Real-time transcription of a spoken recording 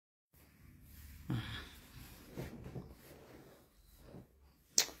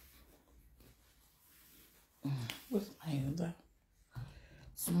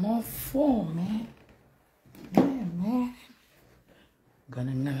Small phone, man. Yeah, man.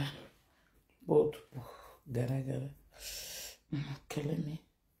 Gonna both. Gotta. Killing me.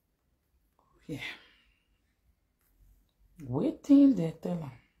 Yeah. Waiting they tell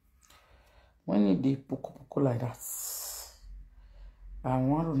him. When he did poco like that. I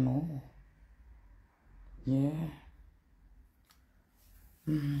want to know. Yeah.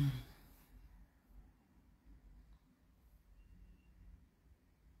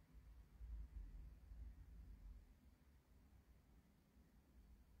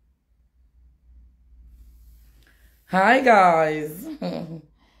 Hi guys.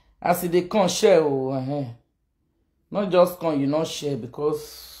 I see they can't share. Not just can you not share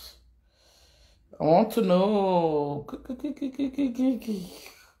because I want to know.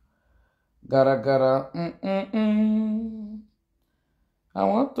 Gara. I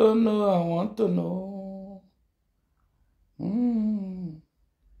want to know.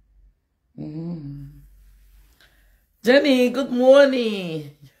 Jenny, good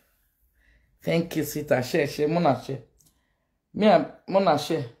morning. Thank you, sweetheart. Share. Mona share. Mona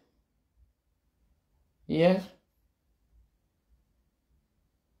share. Yeah.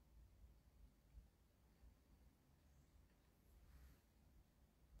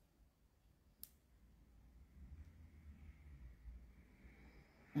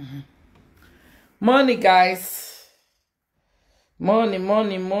 Money, guys. Money. Let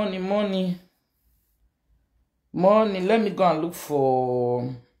me go and look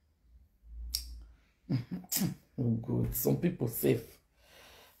for. Oh, good. Some people safe.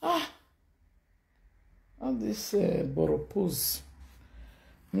 All this boropose.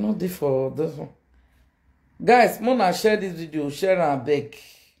 Not there for this one. Guys, Mona share this video. Share and beg.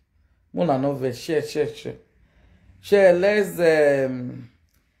 Mona novel. Share. Share. Let's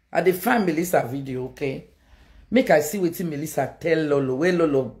I define Melissa video, okay? Make I see what Melissa tell Lolo. Where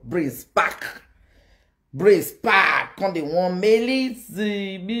Lolo brace back. Come the one Melissa.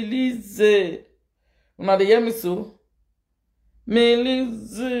 Una dey hear me so?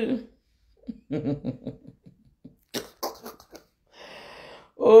 Melissa.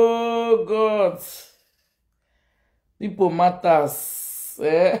 Oh God. People matters.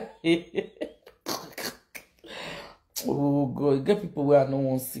 Oh God. Get people where I don't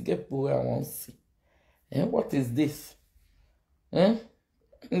want to see. Get people where I want to see. What is this?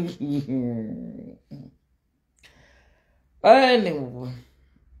 Anyway.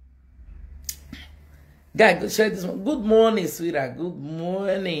 Guys, go share this one. Good morning, sweetheart. Good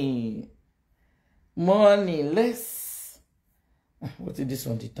morning. Let's. What is this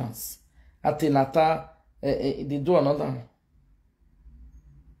one? The dance. Atenata. They do another one.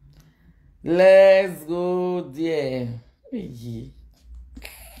 Let's go there. Wait,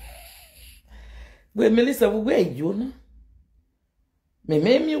 Melissa, where you na?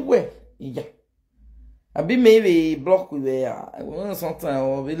 Me where? Yeah. I be maybe block with where. Sometimes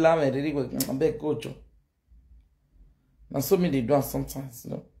or be la me really go. I beg coach. Now so me they do sometimes,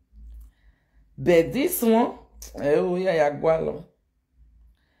 you know. But this one, oh yeah, gualo.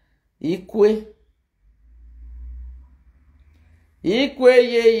 Ikwe. Ikwe.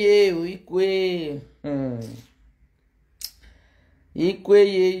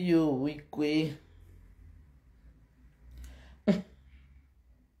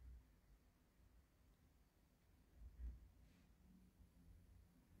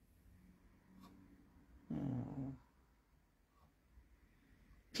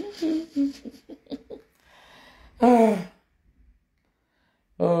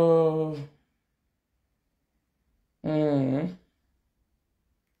 Oh.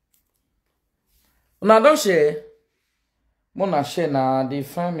 Now don't share. Mona share na the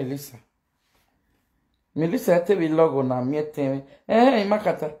fan Melissa. Melissa te we logo na miete.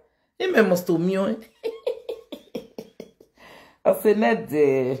 Makata. Ime mosto mio. Ase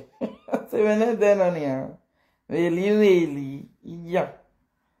nede. Ase nede no nia. Really.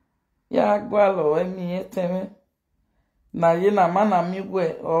 Ya gwalo miete me. Na ye na mana mi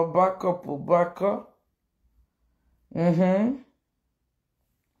we o backup.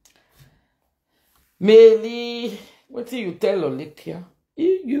 Meli, what do you tell Olikia?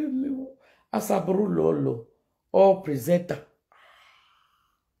 You Asabru Lolo or presenter.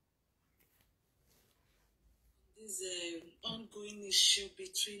 This ongoing issue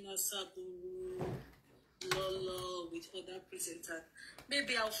between Asabru, Lolo, with other presenters.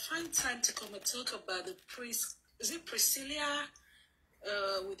 Maybe I'll find time to come and talk about the Priscilla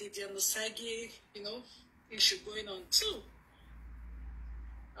with the Dianosagi, issue going on too.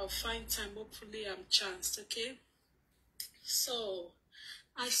 I'll find time, hopefully I'm chanced, okay? So,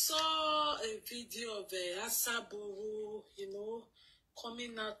 I saw a video of Asaburu,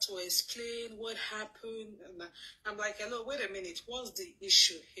 coming out to explain what happened. And I'm like, hello, wait a minute. What's the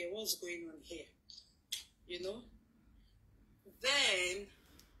issue here? What's going on here? You know? Then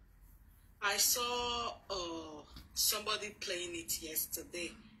I saw somebody playing it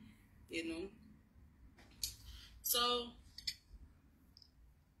yesterday, you know. So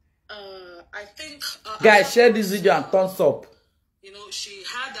I think guys, share this video and thumbs up. You know, she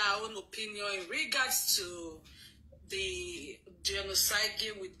had her own opinion in regards to the genocide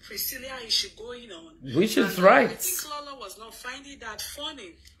game with Priscilla issue going on. Which is right. I think Lolo was not finding that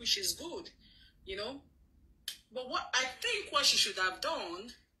funny, which is good, you know. But what I think what she should have done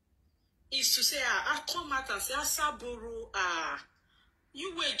is to say, I come out and say, Asaburu,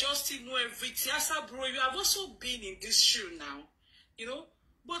 you were just in everything. Asaburu, you have also been in this shoe now, you know.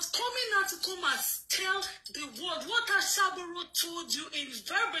 But coming out to come and tell the world what Asaburu told you in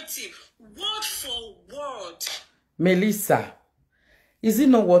verbatim, word for word. Melissa, is it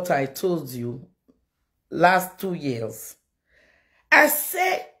not what I told you last 2 years? I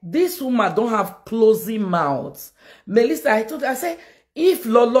say this woman don't have closing mouths. Melissa, I told her, I say, if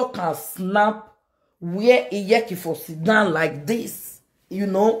Lolo can snap where Iyeki for sit down like this, you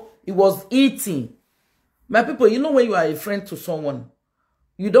know, he was eating. My people, you know when you are a friend to someone,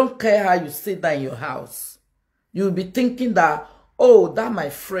 you don't care how you sit down in your house. You'll be thinking that, oh, that my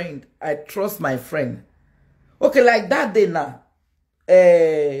friend, I trust my friend. Okay, like that day now,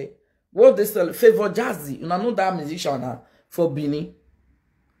 what they sell, Favor Jazzy, you know that musician for Bini.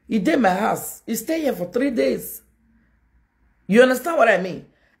 He did my house. He stayed here for 3 days. You understand what I mean?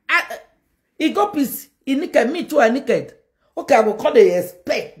 He got peace. He naked. Me too, I naked. Okay, I will call they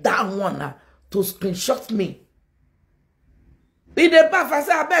expect that one to screenshot me. In the bath, I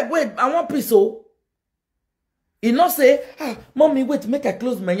say, I beg, wait, I want peace. So he not say, mommy, wait, make I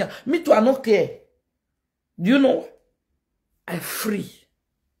close my ear. Me too, I don't care. Do you know? I'm free.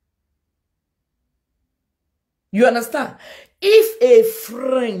 You understand? If a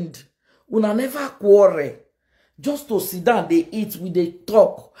friend will never quarrel, just to sit down, they eat, with they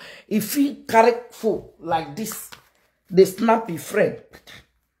talk, if he carry food like this, they snap a friend.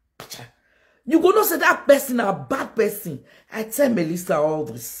 You gonna say that person a bad person. I tell Melissa all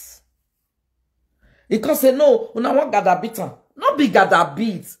this. He can say, no, una want gather beaten. Not be gather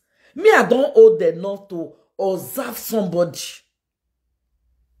beat. Me, I don't owe them not to observe somebody.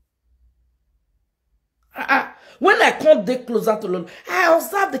 When I come day closer to Lolo, I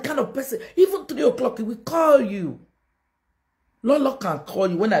observe the kind of person. Even 3 o'clock, he will call you. Lolo can call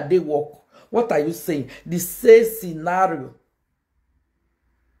you when I day walk. What are you saying? The same scenario.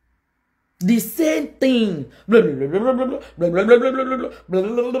 The same thing. You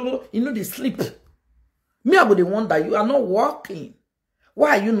know, they sleep. Me, I would wonder, you are not walking.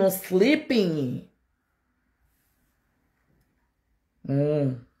 Why are you not sleeping?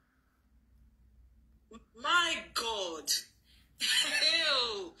 My God.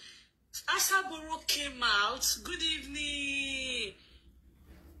 Hell. Asaburu came out. Good evening.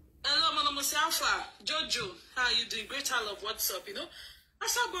 Hello, my name is Alpha. Jojo. How are you doing? Great, I love. What's up, you know?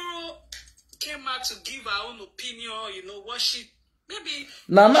 Asaburu came out to give her own opinion, you know, what she... Maybe...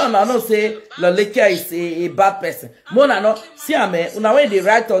 No, say Lolekia is a bad person. Mona, no. See, una when they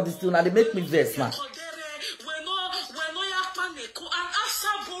write all this, una they make me vex, man.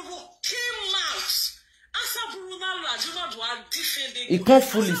 He can't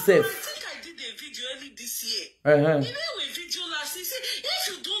fool himself. I think I did a video early this year. You know, a video last year. If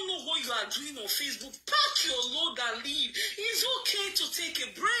you don't know what you are doing on Facebook, pack your load and leave. It's okay to take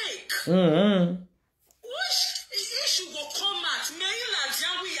a break. Which issue will come at me?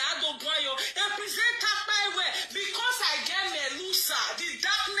 Because I get Melusa, the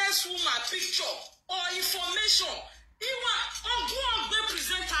darkness woman picture or information.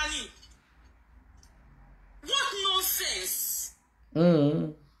 What nonsense? I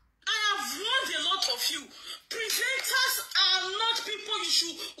have warned a lot of you. Presenters are not people you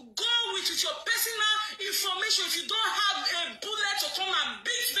should go with your personal information. If you don't have a bullet to come and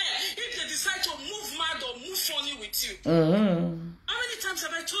beat them, if they decide to move mad or move funny with you. How many times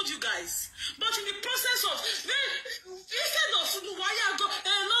have I told you guys? But in the process of, instead of Wayago,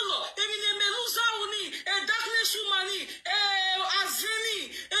 Lolo, Melusa Uni, darkness woman,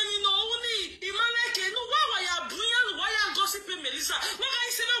 Azeni, Imaleke, no, why are brilliant, why are gossiping Melissa? Why I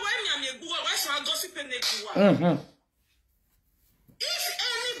say, why am I gossiping Nekua? If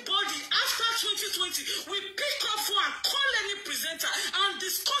anybody after 2020 will pick up phone and call any presenter and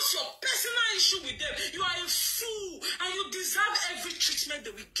discuss your personal issue with them, you are a fool and you deserve every treatment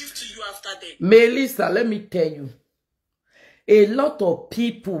they will give to you after that. Melissa, let me tell you, a lot of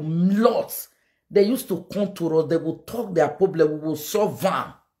people, they used to come to us. They will talk their problem. We will solve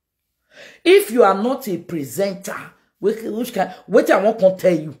them. If you are not a presenter, which can, what I want to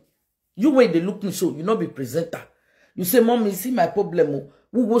tell you, you when they look me so, you not be presenter. You say, Mommy, see my problem.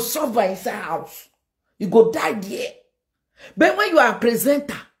 We will solve her inside house. You go die there. But when you are a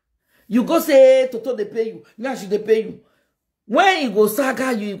presenter, you go say, Toto, they pay you. Now she they pay you. When you go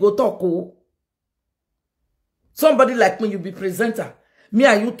saga you go talk. Oh. Somebody like me, you be presenter. Me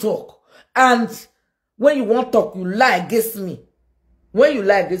and you talk. And when you want talk, you lie against me. When you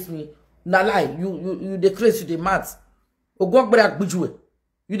lie against me, na lie, you decrease, you the maths.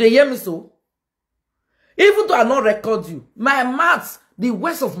 You dey hear me so? Even though I not record you, my mouth, the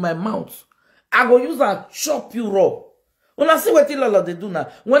worst of my mouth, I go use and chop you raw. When I see what Lolo they do now,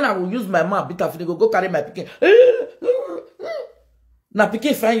 when I will use my mouth, bit of go carry my pikin. Now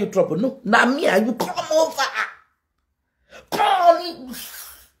pikin find you trouble. No, now me and you come over. Come.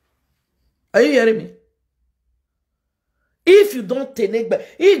 Are you hearing me? If you don't take back,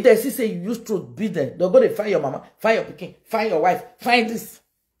 if they say you use truth, beat them, they'll go to find your mama, find your pikin, find your wife, find this.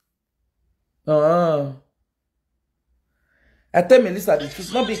 I tell Melissa the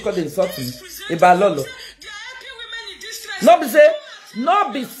truth, not because they insult me. About Lolo. Not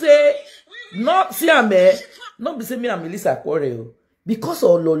be say, not see me and Melissa quarrel. Because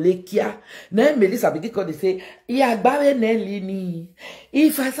of Lolekia, then Melissa begin to say, "Yeah, Barry Nelly ni.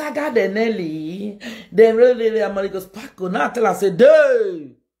 If I saga the Nelly, then really America's pack on. Now tell her say,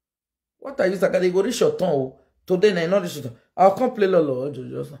 "Day, what are you saying? They go reach your tongue today. They not reach your tongue. I'll come play Lolo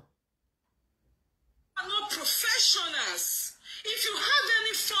just." Are not professionals. If you have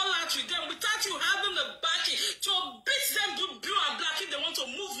any fallout with them without you having the backing to beat them to blue and black if they want to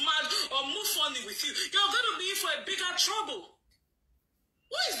move mad or move funny with you, you're going to be in for a bigger trouble.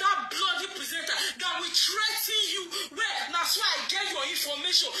 Who is that bloody presenter that will threaten you? Well, that's why I get your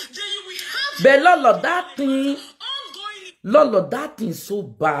information. Then you will have. But Lolo, that thing is so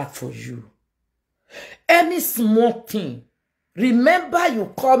bad for you. Any small thing. Remember you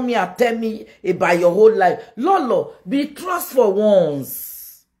call me and tell me about your whole life. Lolo, be trust for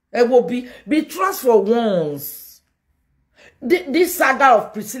once. It will be trust for once. This saga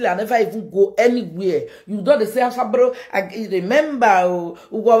of Priscilla never even go anywhere. You don't say, Asabro, I remember,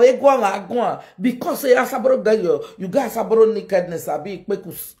 because say Asabro girl, you got Asabro nakedness, abi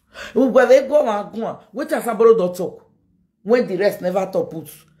pekus. Which Asabro don't talk. When the rest never talk put.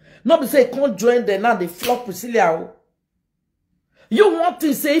 Not be say, can't join them now, they flop Priscilla. You want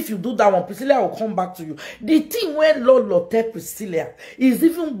to say if you do that one, Priscilla will come back to you. The thing when Lolo tell Priscilla is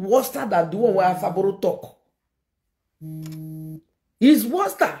even worse than the one where Asabro talk. He's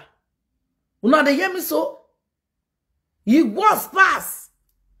worse. Now they hear me so? He was past.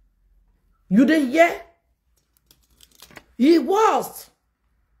 You didn't hear? He was.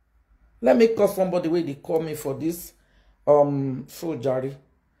 Let me call somebody where they call me for this. So Jerry.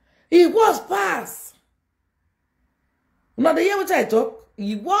 He was past. Now they hear what I talk?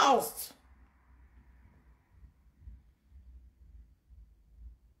 He was.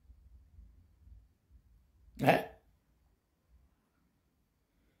 Eh?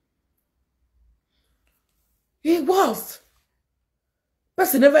 He was.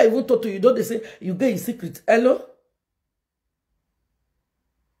 Person never even talk to you. Don't they say you get in secret? Hello?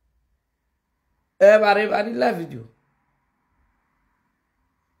 Everybody live video.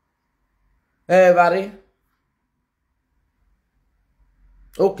 Everybody.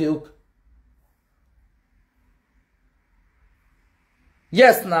 Okay.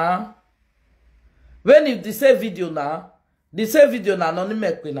 Yes, now. When if the same video now, no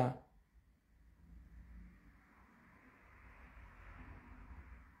make now.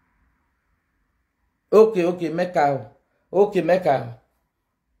 Okay, make out. Okay, make out.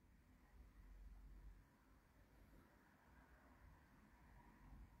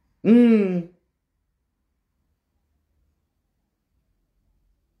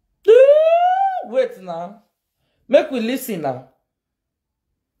 Wait now. Make we listen now.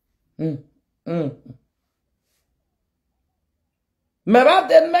 Mera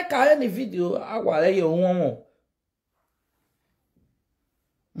then make any video. Awale yo one.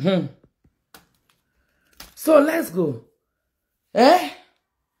 So let's go. Eh?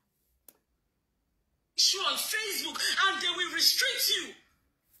 On Facebook and they will restrict you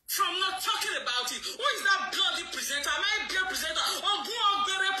from not talking about it. Who is that bloody presenter? Am I a beer presenter? Or who are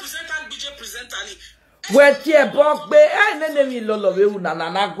better presenter and BJ presenter? Where tie bogbe eh nene mi Lolo we una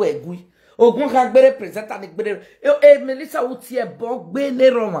na go egui. Ogun ka gbere presenter ni gbere. Melissa u tie bogbe ne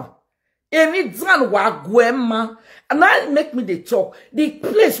Roma. Emi dran wa gwema. And that make me the talk. The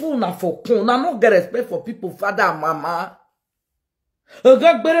place will not for con. I not get respect for people, father and mama.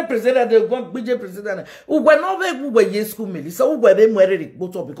 God better president, the God BJ president. We're not very good yes school Melissa. We're very ready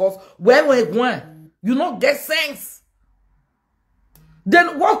because where we're going, you not get sense.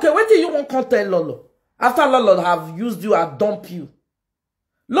 Then what do you want to tell Lolo? After Lolo have used you and dump you.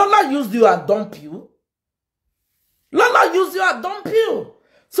 Lolo used you and dump you. Lolo used you and dump you.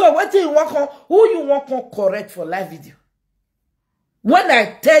 So what do you want who you want to correct for live video? When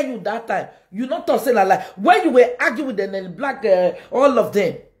I tell you that time, you not to say like when you were arguing with the black, all of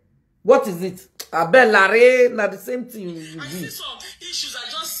them, what is it? Abel Larry, not the same thing you I see some issues. I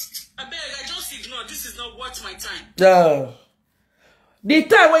just ignore. This is not worth my time. The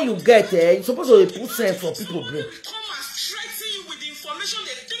time when you get you're supposed to put sense for people. Come and threaten you with the information,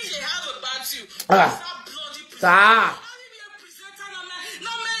 the things they have about you.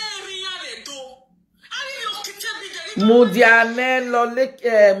 Mudiane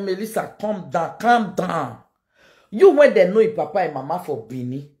Melissa, calm down. You went there know your papa and mama for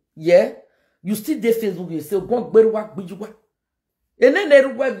Bini, yeah? You still there Facebook, you say, go better work with you. And then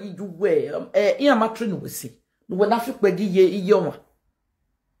everywhere you wear, in my train we see. When I feel ye,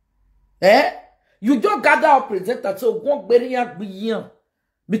 you just gather up presenter, so go better be young.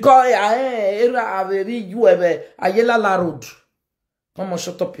 Because I very you ever a yellow road. Come on,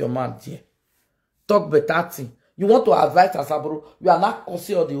 shut up your mouth, dear. Talk better thing. You want to advise Asabro, you are not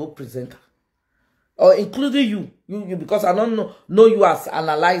considered the old presenter. Or including you because I don't know you as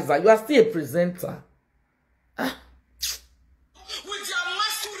analyzer. You are still a presenter. With your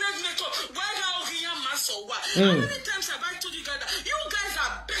masquerade makeup, why now here muscle what? How many times have I told you guys that you guys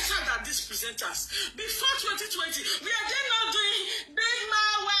are better than these presenters? Before 2020, we are then now doing big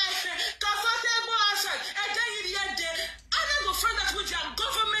my wife, comfortable outside, and then you hear there. I never find that with your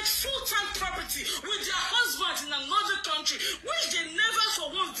government full-time property, with your husband in another country, which they never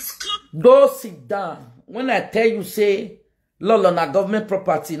for once disclose. Go sit down. When I tell you, say, Lolo, na government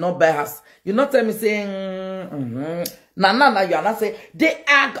property, not by house. You not tell me saying, nah, you are not saying, they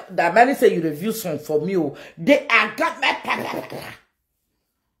are, that many say you review some for me, they are government property.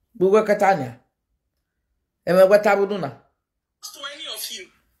 We work at Tanya. And we work at Abuduna. To any of you.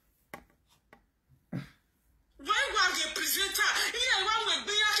 Why was the presenter? Here, one will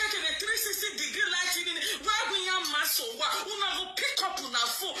be a 360-degree lighting. Why we are muscle? Who never pick up on our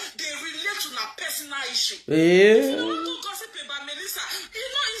phone? They relate to our personal issue. If you want to gossip about Melissa, you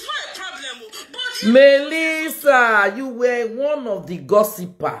know it's not a problem. But Melissa, you were one of the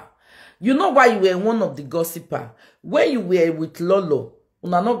gossiper. You know why you were one of the gossiper? When you were with Lolo,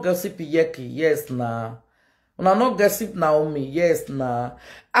 una not gossip Yeki, yes nah. Una not gossip Naomi, yes nah.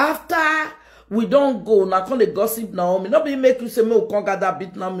 After we don't go, now call the gossip Naomi. Nobody make you say, me we can't gather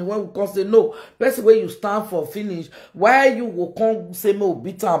beat Naomi. When we can say no, that's where you stand for finish. Why you will come say me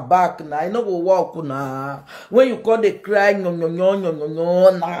we beat her back now? You know go walk now. When you call the cry, no,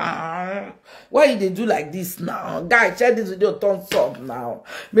 nah. Why you they do like this now? Guys, share this video, thumbs up now.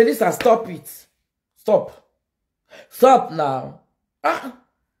 Melissa, stop it. Stop now. I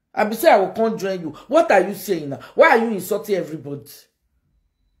be say I will come join you. What are you saying now? Why are you insulting everybody?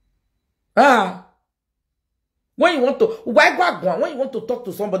 When you want to when you want to talk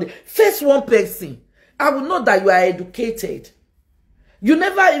to somebody, face one person. I will know that you are educated. You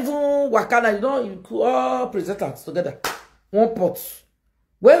never even wakana, you all presenters together. One pot.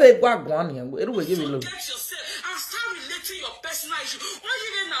 Where they go on here? Where do we give you look? Get yourself and start relating your personal issue. Why you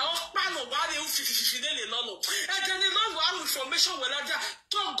then now Okpaika why they Lolo? And then the Lord will information whether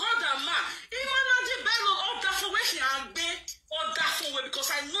to God and man. Even not the bell of that for where he and be or that for where because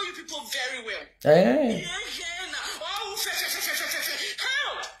I know you people very well. Hey.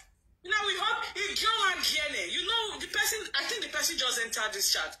 Help! Now we hope you know the person. I think the person just entered this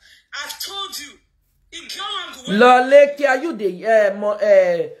chat. I've told you. Lolo, are you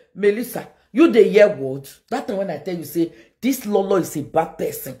the Melissa? You the hear words. That time when I tell you say this Lolo is a bad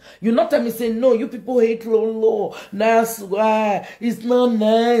person. You not tell me say no. You people hate Lolo. That's why it's not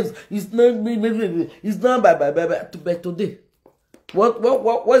nice. It's not. It's not bye. But today,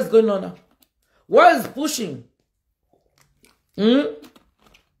 what is going on now? What is pushing?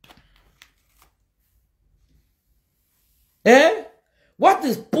 What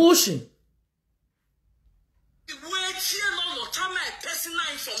is pushing? Personal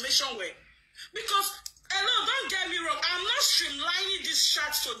information way. Because hello, don't get me wrong, I'm not streamlining this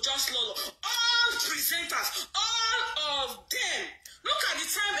chat to just Lolo. All presenters, all of them. Look at the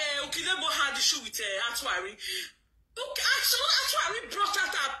time Okidebo had the issue with Atwari. Look, Atwari brought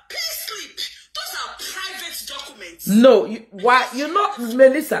out a payslip. Those are private documents. No, you know,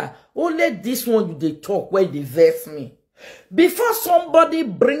 Melissa, only this one you they talk where they verse me. Before somebody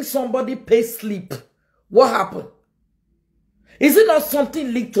brings somebody payslip, what happened? Is it not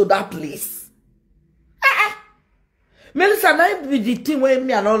something linked to that place? Melissa, now be the thing where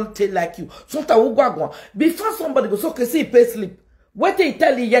me and all tell like you. Sometimes we go before somebody goes, okay, see pay slip. What they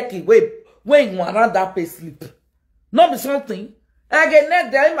tell you, Yaki, wait, when you around that pay slip. Not be something. Again,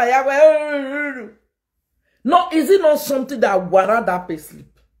 net there in my no, is it not something that warrant that pay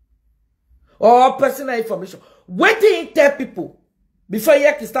slip? Or personal information? Wait till you tell people before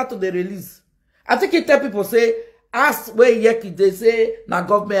Yaki start to the release. I think you tell people, say, ask where Yaki, they say, na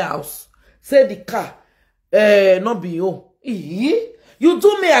government house. Say the car, not be you. You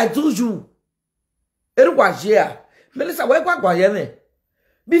do me, I do you. Melissa, where go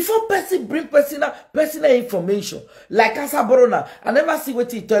before person bring personal information, like Asaborona, I never see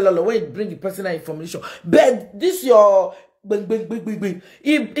what you tell her when you bring the personal information. But this your bing.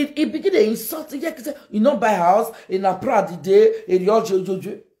 It begin to insult. You know, buy house in a proud day in your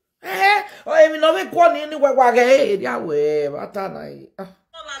jojo. Or I mean, no way go anywhere. Area where what are I?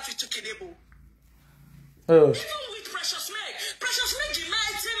 Even with Precious Meg, you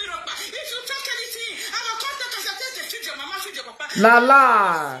might tell me, if you talk anything, I will contact us and tell the future, mama, future, papa.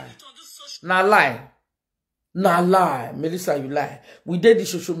 Nah lie. Melissa, you lie. We did the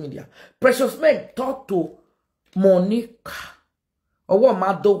social media. Precious Meg talk to Monica. Or what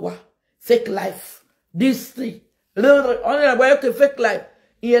Madowa. Fake life. This thing. Only way okay, fake life.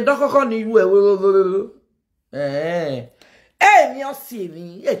 You don't call you. Me see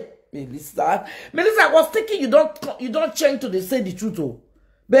me. Melissa, I was thinking you don't change to they say the truth, oh.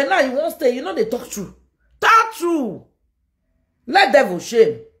 But now you won't stay. You know they talk true. Talk true. Let devil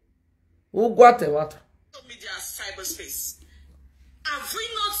shame. Who got what? Media cyberspace. Have we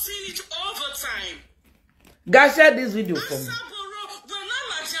not seen it all the time? Guys, share this video for me.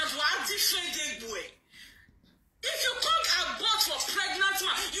 If you can't abort for pregnant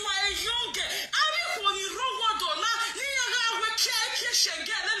man, you are a young girl.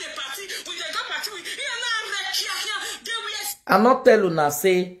 I'm not telling you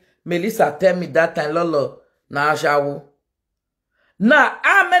say Melissa tell me that time Lolo na shawo. Now,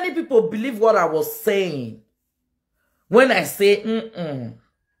 how many people believe what I was saying when I say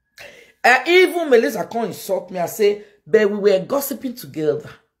even Melissa can't insult me. I say, but we were gossiping together.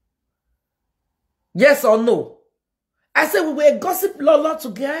 Yes or no? I said we were gossiping Lolo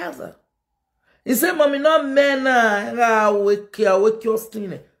together. He said, Mommy, no man, wake your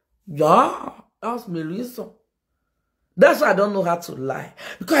skin. Yeah, that's Melissa. That's why I don't know how to lie.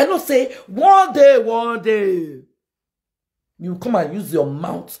 Because I don't say, one day, you come and use your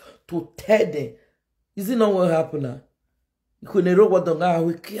mouth to tell them. Is it not what happened now? You couldn't know what the guy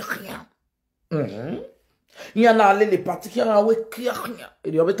will kill him. You know, the particular way kill him.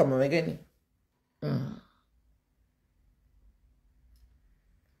 You're better, my again.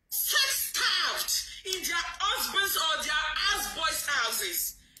 Sex-starved in their husbands or their houseboys'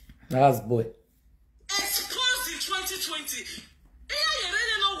 houses. Houseboy. Exposed in 2020. You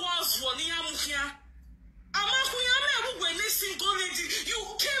already know what's one here. You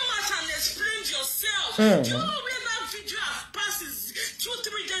came out and explained yourself. Do you know where that video has passed 2-3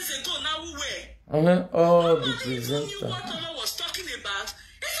 days ago? Now where? Oh, the presenter. You knew what Lolo was talking about.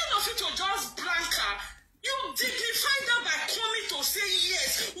 Instead of you to just blank her, you dignified her by coming to say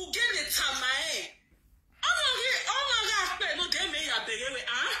yes. We'll get the tamae.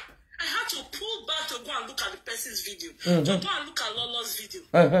 I had to pull back to go and look at the person's video. To go and look at Lolo's video.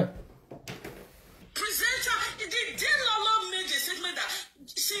 Presenter, the day Lolo made a statement that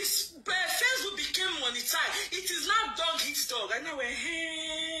since Facebook became monetized, it is now dog eats dog. And now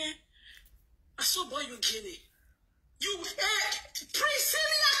I saw boy you Guinea. You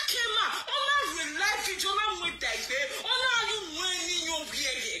Priscilla came out. Ona relied video na with that day. Ona you winning your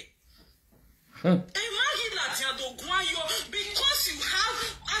behavior. Imagine that because you have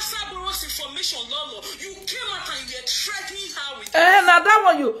Asaboros information, Lolo, you came out and you were threatening her with now that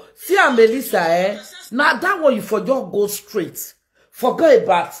one you see Melissa, now that one you for just go straight. Forget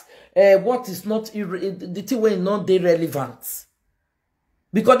about what is not the thing when not relevant.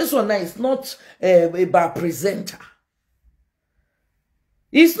 Because this one now is not about presenter.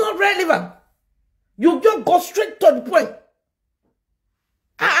 It's not relevant. You just go straight to the point.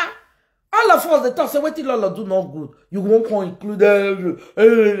 All of us, they talk, say, what did Lolo do not good? You won't include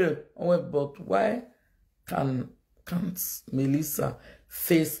but why can't Melissa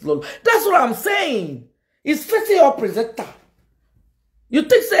face Lolo? That's what I'm saying. It's facing your presenter. You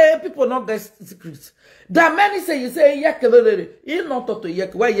think, say, people not get secrets. There are many say, you say, you not talk to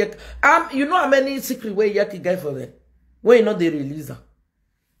Yek. Why Yek? You know how many secrets where Yek get for them? Where you know they release them?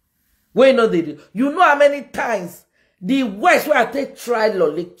 Where you know you know how many times the West where I take try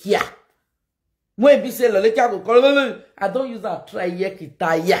Lolo here. When be say I don't use that try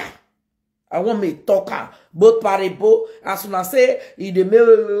yekitaya. I want me talker, both parable. As soon as I say in the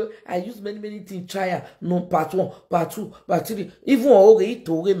mail, I use many things. Try no part 1, part 2, part 3. Even it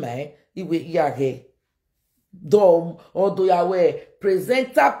to man, it will yage. Dom or do ya way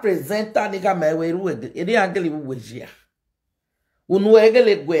presenter nigga my way rude. It angle we jia. Unu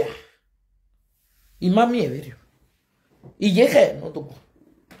egele gwe. Imami every. Iye no to.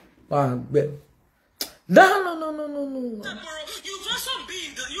 No. You've also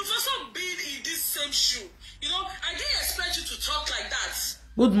been in this same shoe. You know, I didn't expect you to talk like that.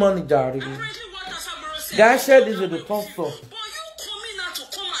 Good morning, Jerry. Apparently, what Asaboro said. Guys, share this with the pastor. But you coming out to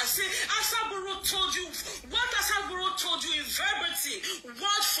come and say Asaboro told you what Asaboro told you in verbatim,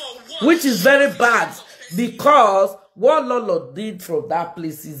 word for word. Which is very bad because what Lolo did from that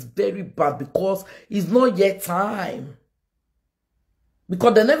place is very bad because it's not yet time.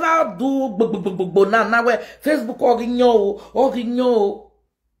 Because they never do now where Facebook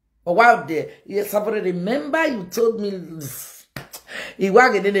or while there. Yes, I remember you told me you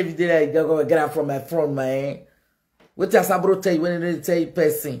were getting every day I go get out from my phone, man. What does Sabro tell you when they tell you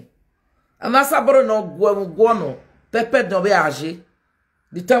person? And that's Sabro no guano, Pepe no be age.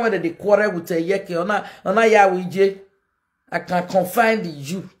 The time when they quarrel with a yeke on ya wije, I can confine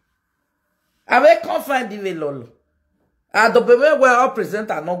you. I will confine the Lolo. The baby where our present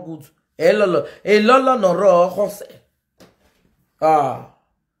are not good. Lolo no raw horse.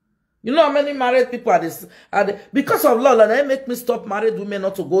 You know how many married people are this? Because of Lolo, they make me stop married women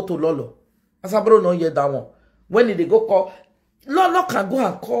not to go to Lolo. As I bro no hear that one. When did they go call? Lolo can go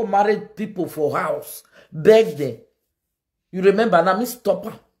and call married people for house, beg them. You remember now me stop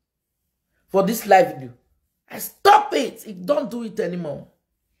her for this live video. I stop it. It don't do it anymore.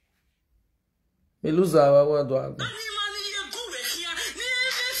 Me lose our word.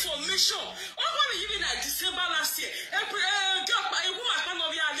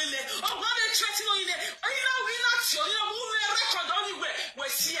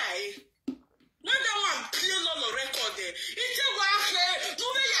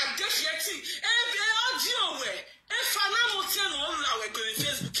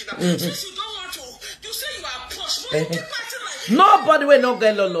 Since you don't want to, you say you are posh. But you keep acting like nobody will not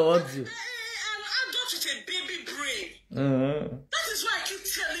get Lolo on you. An adult with a baby brain. That is why I keep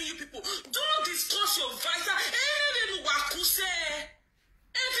telling you people, do not discuss your vital.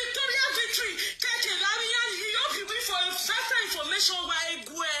 Victoria Victory, for a faster information why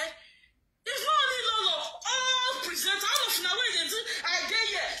it's not only Lolo, all present all of now I get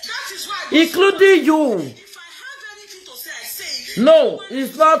here. That is why including you. If I have anything to say, I say. No,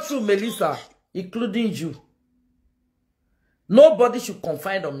 it's not true, Melissa. Including you. Nobody should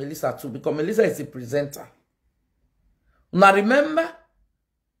confide on Melissa too, because Melissa is a presenter. Now remember,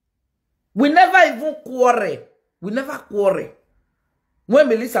 we never even quarrel. We never quarrel. When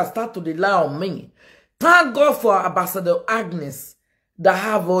Melissa started to rely on me, thank God for Ambassador Agnes that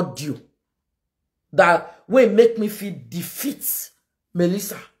have audio that will make me feel defeat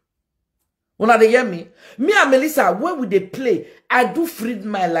Melissa. When they hear me and Melissa, when we they play, I do freed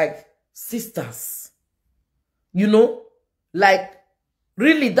my like sisters. You know, like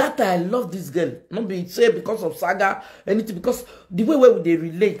really that I love this girl. Not be say because of saga, anything, because the way they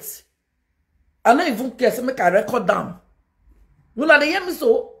relate. I don't even care, so make a record down. When they hear me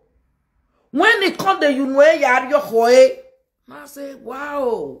so, when they come there, you know, I say,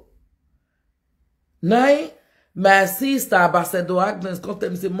 wow. Now, my sister, Ambassador Agnes, come tell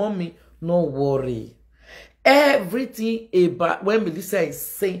me, say, Mommy, no worry. Everything about when Melissa is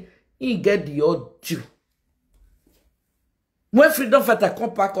saying, he get the audio. When Freedom Fighter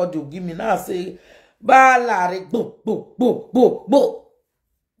come back audio, give me now, say, Balare, bo.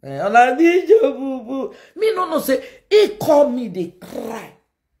 Me no say he call me they cry.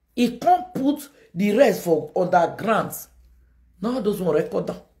 He can't put the rest for underground. Now those one record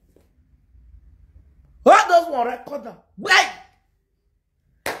down. All those one record down. Why?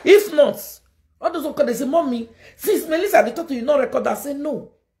 If not, all those one they say, Mommy, since Melissa they talk to you not record, I say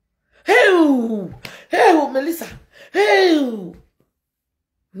no. Hey, Melissa. Hey.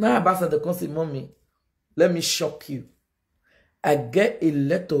 Now Ambassador come say, Mommy, let me shock you. I get a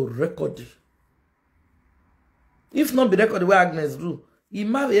letter record. If not be record the way Agnes do, he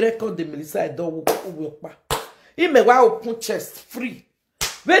might record the Melissa don't work. He may open chest free.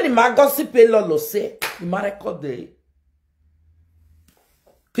 When he might gossip a Lolo say, he might record the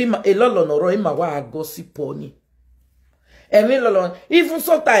a Lolo no he might gossip pony. And me Lolo, even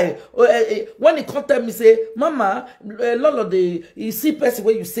sometimes when he contact me say, Mama, Lolo the see person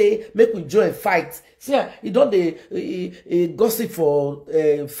where you say make we join fight. See, he don't the gossip for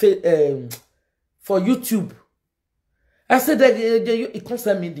for YouTube. I said that he can't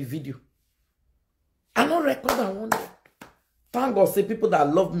send me the video. I don't record that one day. Thank God, say people that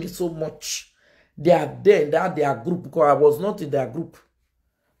love me so much, they are there in their group because I was not in their group.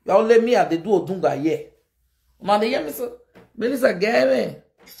 Only me and they do Odunga here. Man, they hear me so. Melissa, get me.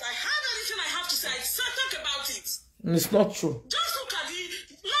 If I have anything I have to say, I talk about it. It's not true. Just look at it.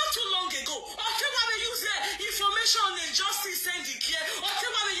 Not too long ago. Whatever they use information on Justice send it here.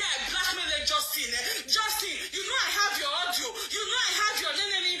 Whatever they blackmail Justin. Justin, you know I have your audio. You know I have your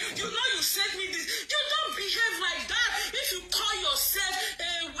enemy. You know you sent me this. You don't behave like that. If you call yourself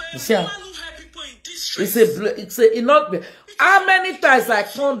woman who help people in distress. It's a not. How many times I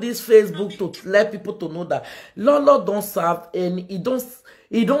come this Facebook to let people to know that Lolo don't serve any.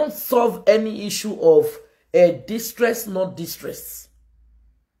 He don't solve any issue of distress, not distress.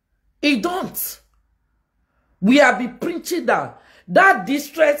 He don't. We have been preaching that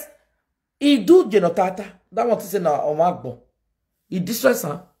distress. He do genotata. That one to say na omagbo. He distress,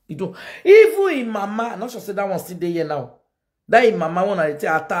 huh? He do. Even in mama, I'm not sure say that one still there here now. That in mama one say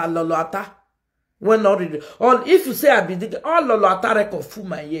ata Lolo ata. When not really. Or if you say I be thinking, all Lolo ata record full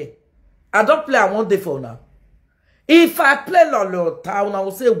my ear. I don't play I one day for now. If I play Lolo ata, I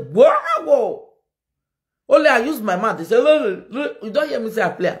will say, whoa. Only I use my mouth. They say, you don't hear me say I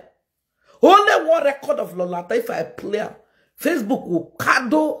play. Only one record of Lolo ata if I play. Facebook will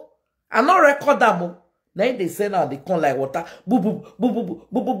kado. I not record them. Now they say now they come like water. Boo boo boo boo boo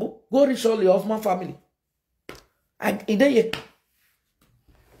boo boo boo. Go reach all your husband family. And in there,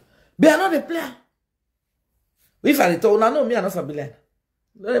 be another player. If I told now, no me I not a billion.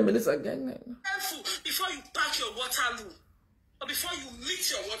 Let me listen again. Careful before you pack your Waterloo, or before you meet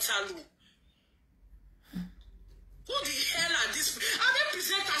your Waterloo. Who the hell are these? Are they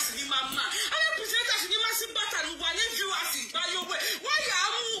presenters in the mama? Are they presenters in the massive battle? Why they viewers in by your way? Why you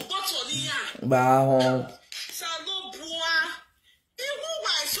are bottle here? Bah. Salo boa.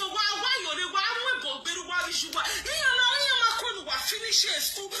 Why so why you why we go beru why you why? Finish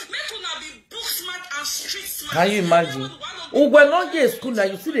school, make una be book smart and street smart. Can you imagine? Who were not in school now,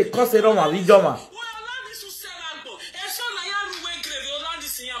 you see the course around my video, man. Why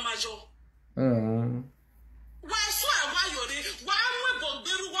so why you why we go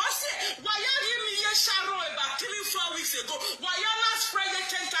beru why you me here Sharon about 3-4 weeks ago? Why you not spread the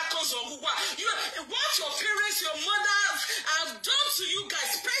tentacles on what your parents, your mother have done to you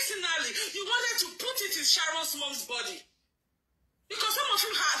guys personally? You wanted to put it in Sharon's mom's body. Because some of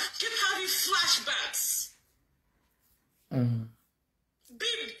you keep having flashbacks. Be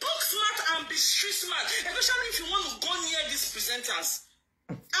book smart and be street smart. Especially if you want to go near these presenters.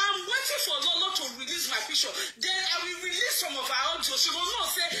 I'm waiting for Lolo to release my picture. Then I will release some of our audio. She will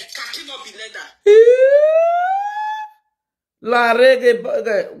not say Kaki not be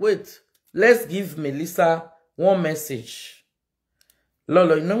leather. Wait. Let's give Melissa one message.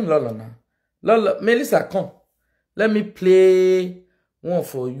 Lolo, you know Lolo now. Lolo, Melissa, come. Let me play one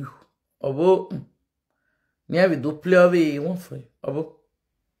for you. Obo. Nia we do play away one for you. Obo.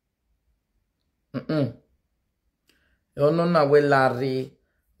 You know na we Larry.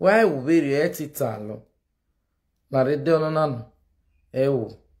 Why we react it all? Larry de no na.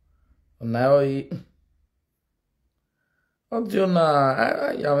 Ewo. Na oi. Audio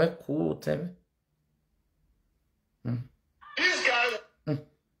na ya me cool tell me. This guy.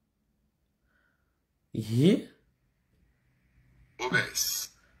 Yeah. Obes.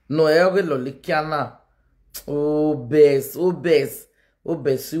 No, I will look at Obes,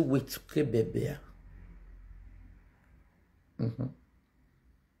 you wait to play baby.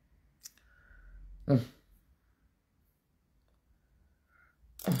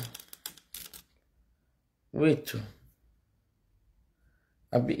 Wait to.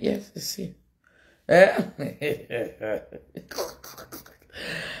 I be yes, see.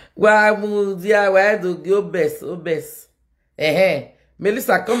 Why would why do go best?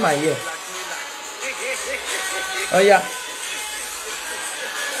 Melissa, come here. Oh yeah. A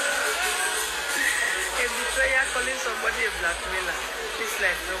betrayer calling somebody a blackmailer. This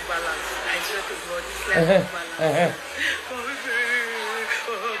life no balance. I swear to God, this life no balance.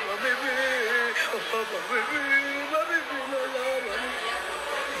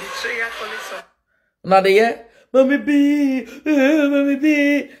 Betrayer calling somebody. Now they hear, Mommy B.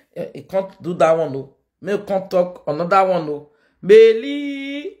 You can't do that one, no. Me can't talk another one, no.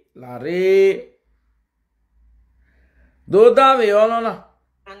 Beli, Larry. Do that me all on.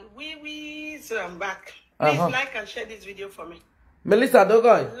 And so I'm back. Please like and share this video for me. Melissa, do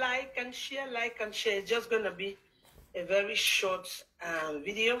go. Like and share. It's just gonna be a very short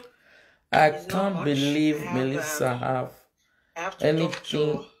video. I can't believe Melissa have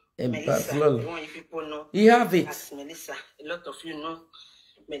anything Melissa, if people know. You have it. As Melissa, a lot of you know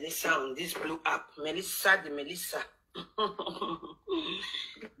Melissa on this blue app. Melissa, the Melissa.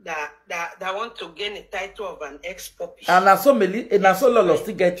 that want to gain a title of an ex-puppy. And I saw Lolo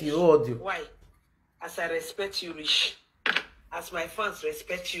still get your audio. Why? As I respect you, Rich. As my fans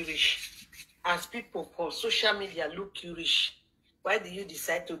respect you, Rich. As people for social media look you, Rich. Why do you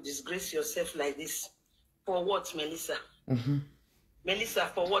decide to disgrace yourself like this? For what, Melissa? Melissa,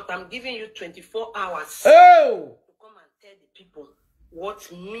 for what? I'm giving you 24 hours to come and tell the people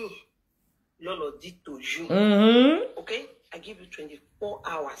what me, Lolo, did to you. Okay? I give you 24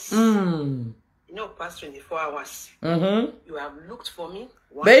 hours. You know, past 24 hours. You have looked for me.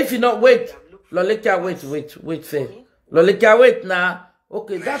 But if you not wait, Lolika, wait, fair. Lolika, wait now.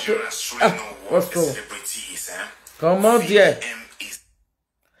 Okay, that's it. What's wrong? Come on, dear.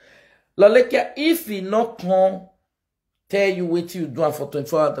 Lolika, if he not come tell you what you do for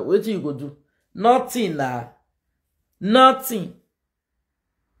 24 hours, what you go do? Nothing now. Nothing.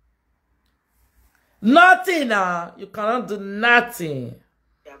 Nothing now. You cannot do nothing.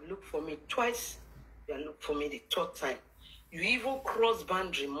 You have looked for me twice. You have looked for me the third time. You even cross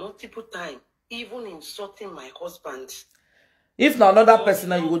boundary multiple times, even insulting my husband. If not another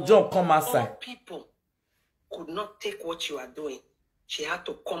person, you will jump come outside. All people could not take what you are doing. She had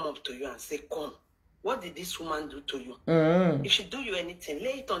to come up to you and say, come. What did this woman do to you? If she do you anything,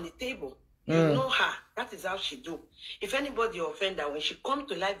 lay it on the table. You know her. That is how she do. If anybody offend her, when she come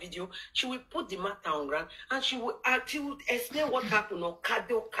to live video, she will put the matter on ground and she will explain what happened or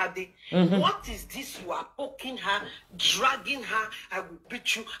kade. What is this? You are poking her, dragging her. I will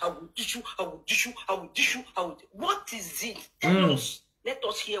beat you. I will teach you. I will teach you. I will teach you. I will. What is it? Tell us. Let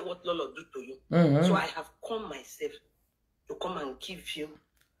us hear what Lolo do to you. So I have come myself to come and give you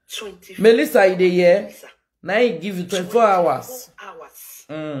 24 Melissa, in the year, now he give you 24 hours. 24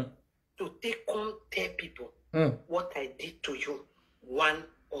 hours. To take come tell people what I did to you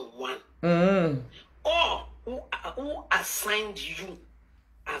one-on-one. Or who assigned you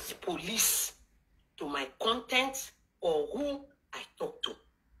as police to my content, or who I talk to.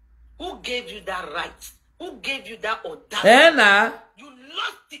 Who gave you that right? Who gave you that audacity? You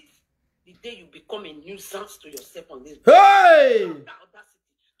lost it the day you become a nuisance to yourself on this. Hey! That audacity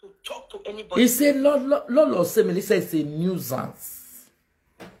to talk to anybody. He said, Lolo say Melissa is a nuisance.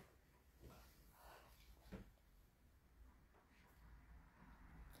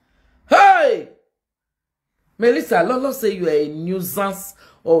 Hey! Melissa, Lolo say you are a nuisance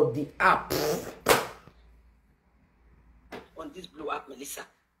of the app. On this blue app, Melissa,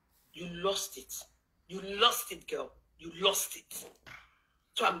 you lost it. You lost it, girl. You lost it.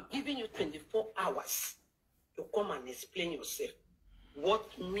 So I'm giving you 24 hours to come and explain yourself.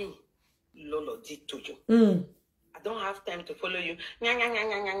 What me, Lolo, did to you. I don't have time to follow you.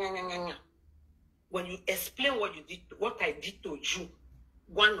 When you explain what you did, what I did to you,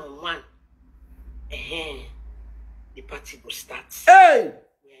 one-on-one, the party will start. Hey!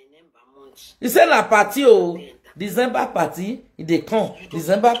 We are in Ember month. You say la party, oh, December party, they come.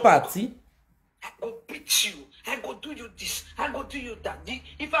 December party. I go beat you. I go do you this. I go do you that.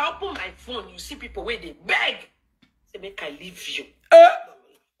 If I open my phone, you see people where they beg. Say, make I leave you.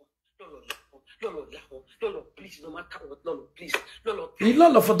 Lolo, please, no matter what, Lolo, please.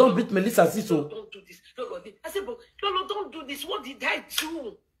 Lolo, for don't beat Melissa, so. Don't do this. Lolo, I said, but Lolo, don't do this. What did I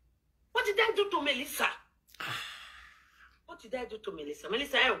do? What did I do to Melissa? What did I do to Melissa?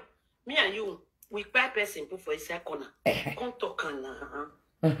 Melissa, me and you, we buy person put for a corner. Come talk and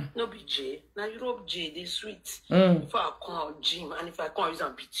no be J. Now Europe J, they sweet. If I come out gym and if I come use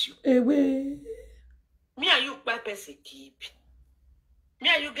and beat you. Me and you buy person keep. Me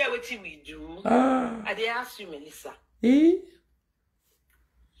and you get what we do. I they ask you, Melissa.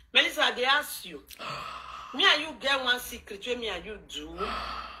 Melissa, they ask you. Me and you get one secret where me and you do.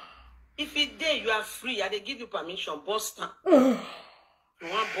 If it day you are free, I they give you permission, Boston. You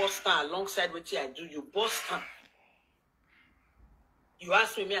want Boston alongside what I do, you Boston. You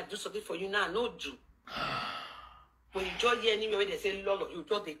ask me, I do something for you now, no do. When you join here anywhere, they say Lolo, you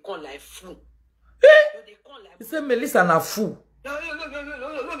just they call like fool. You say Melissa na fool.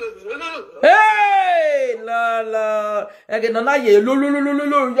 Hey, Lolo. Again, no na ye Lolo.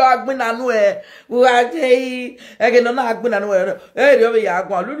 You are na no e. We are hey. Again, no na na no e. Hey, you be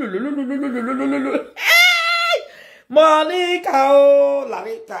agba Lolo. Hey, Monica, oh, la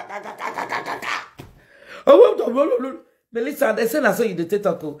ka. Oh, Melissa, they say na so you dey take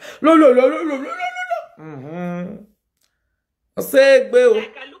talk. Lolo. I say,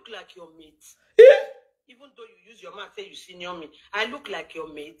 like I look like your mate. Even though you use your mouth say you senior me, I look like your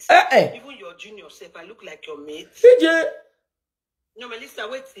mate. Even your junior self, I look like your mate. No, Melissa,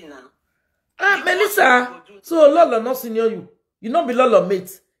 wait now. Ah, Melissa. So Lolo not senior you. You not be Lolo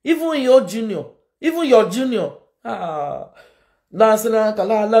mate. Even your junior. Even your junior. Ah. Nasana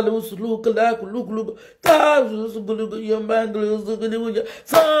kala la look la look ta your bangles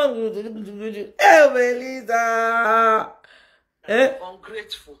Melissa.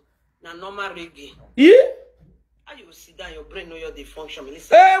 Ungrateful. Now normal reggae. Yeah. How you sit down, your brain know your function,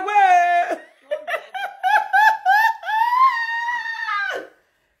 Melissa. Hey, wait.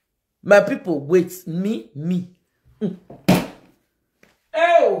 My people, wait. Me.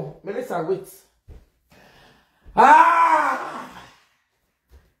 Oh, Melissa, wait. Ah!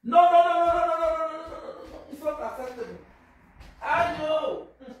 No. It's not acceptable. I know.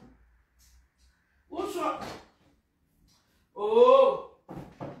 Which one? Oh.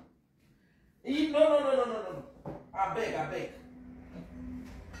 No. I beg.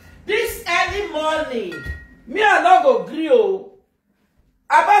 This early morning, me I not go grill.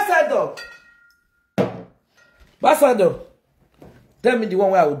 Ambassador, tell me the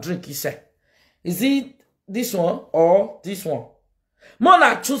one where I will drink. He said, is it this one or this one?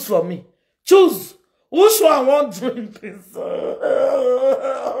 Mona, choose for me. Choose. Which one I want drink?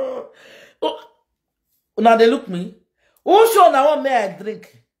 Now they look me. Which one I want me I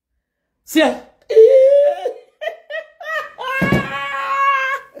drink? See.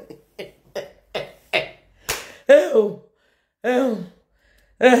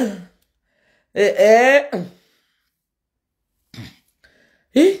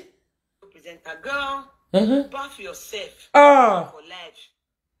 Present a girl, bath yourself for life.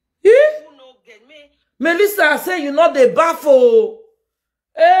 Who no get me? Melissa, say you know the baffle.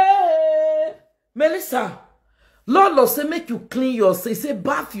 Melissa, Lolo say make you clean yourself. He say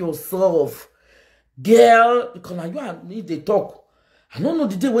bath yourself. Girl, because now you and me they talk. I don't know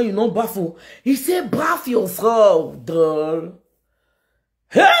the day when you know baffle. He say bath yourself, girl.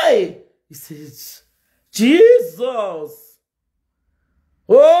 Hey! He says, Jesus.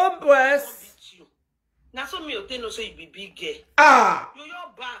 Oh, bless. Now, so me, you say you be big girl. Ah! You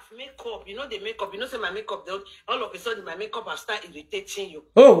your bath, makeup. You know the makeup. You know say my makeup, all of a sudden my makeup has started irritating you.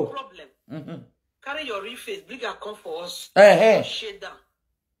 Oh. No problem. Carry your real face. Bigger come for us. Shade down.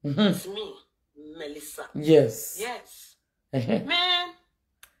 It's me, Melissa. Yes. Man.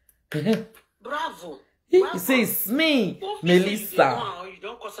 Bravo. He says, me, Melissa. You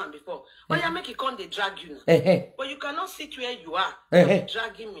don't cause him before. But you make it come, they drag you now. But you cannot sit where you are.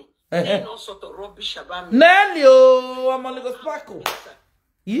 Dragging me. Saying all sort of rubbish about me. Nelly, I'm a little sparkle.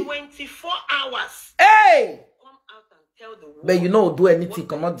 24 hours. Hey! Come out and tell the world. But you know, do anything,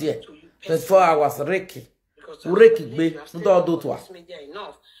 come out there. 24 hours, Reiki. Reiki, babe. Don't do to us.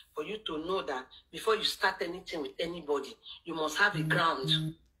 Enough for you to know that before you start anything with anybody, you must have a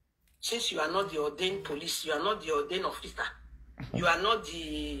ground. Since you are not the ordained police, you are not the ordained officer, you are not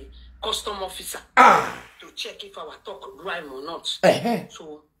the custom officer to check if our talk rhyme or not.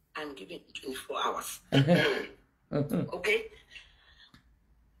 So I'm giving 24 hours. Okay?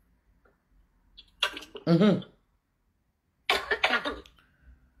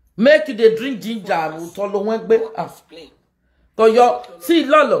 Make you they drink ginger with all the one baby. See,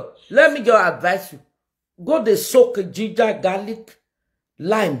 Lolo, let me just advise you. Go they soak ginger, garlic,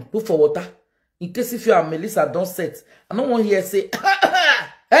 lime, put for water. In case if you are Melissa, don't set. I don't want to hear say,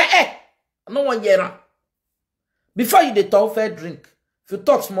 I don't want to hear. Before you they talk, fair drink. If you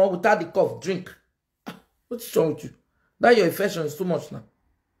talk small without the cough, drink. What's wrong with you? That your infection is too much now.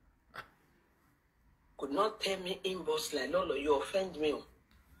 Could not tell me inbox like Lolo, you offend me.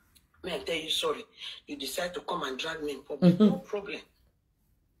 May I tell you sorry? You decide to come and drag me in public. No problem.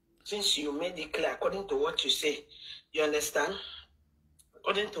 Since you made it clear according to what you say, you understand?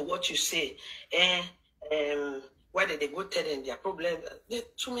 According to what you say, why did they go tell them their problem? There are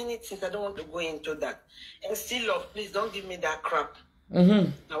too many things. I don't want to go into that. And still, love, please don't give me that crap.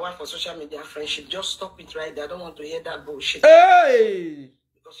 Now, why for social media friendship? Just stop it right there. I don't want to hear that bullshit. Hey!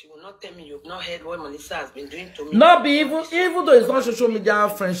 Because you will not tell me you've not heard what Melissa has been doing to me. Not be even though it's not social media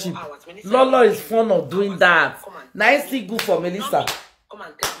friendship. Lolo is fond of doing that. Nice thing good for Melissa. Come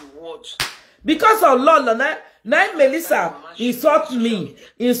and tell the words. Because of Lolo, now Melissa insult me,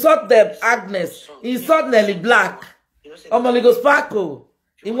 insult them Agnes, insult Nelly Black. I'm gonna go sparkle.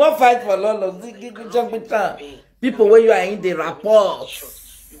 He won't fight for Lolo. People where you are in the rapport.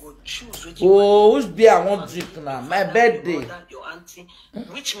 Oh, which beer I want drink now? My birthday. Your auntie,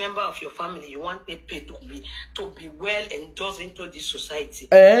 which member of your family you want to pay to be well endorsed into this society?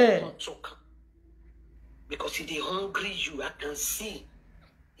 Don't talk. Because if they hungry you, I can see.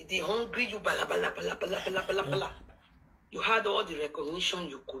 If they hungry you, bala bala bala bala bala bala bala. You had all the recognition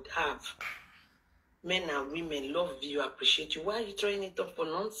you could have. Men and women love you, appreciate you. Why are you throwing it up for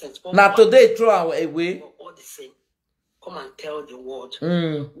nonsense? For Now what? today throw away. For all the same. Come and tell the world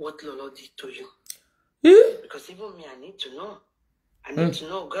what Lolo did to you. Because even me, I need to know. I need to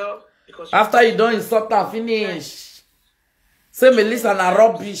know, girl. Because after you done insult and finish. Say Melissa na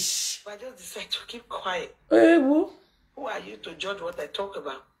rubbish. But I just decide to keep quiet. Who are you to judge what I talk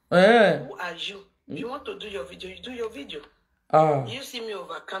about? Who are you? If you want to do your video, you do your video. You see me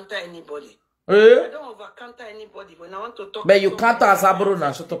over counter anybody. I don't over counter anybody when I want to talk. But you can't ask Abro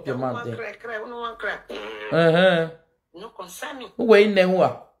now. Shut up your mouth there. Cry. No one cry. No concern me. Who in there?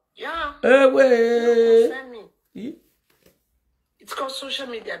 Yeah. No concern me. It's called social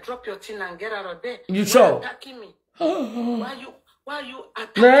media. Drop your thing and get out of there. You sure? Attacking me. Why you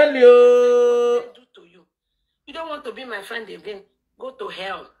attacking me? What I do to you? You don't want to be my friend again. Go to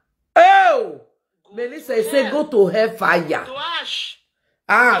hell. Oh! Melissa say go to hellfire. To ash.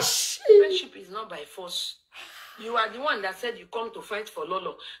 Ash. Friendship is not by force. You are the one that said you come to fight for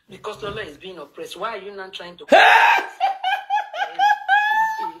Lolo because Lolo is being oppressed. Why are you not trying to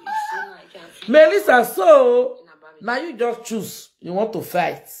Melissa, so now you just choose. You want to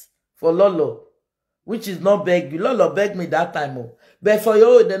fight for Lolo, which is not beg you. Lolo begged me that time. Oh. But for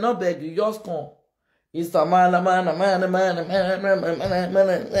you, they not beg you. Just come. It's a man.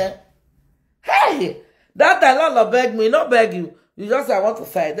 Hey! That time Lolo begged me, not beg you. You just say, I want to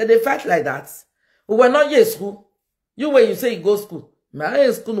fight. Then they fight like that. We were not yet school. You when you say you go school. I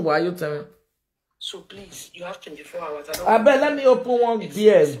ain't school, why you tell me? So please, you have 24 hours. I bet let me open one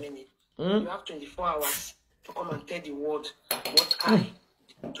beer. You have 24 hours to come and tell the world what I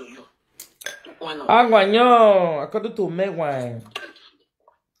did to you. I got to make wine.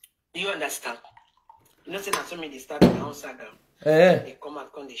 Do you understand? You know, say that me they start my own saga. They come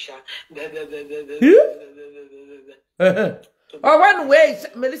out on the shout. Oh, one way,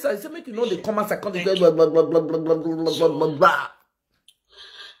 Melissa, you say make you know the comments. I can't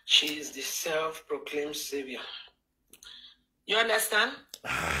She is the self-proclaimed savior. You understand?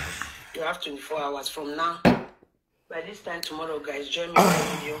 You have 24 hours from now. By this time tomorrow, guys, join me in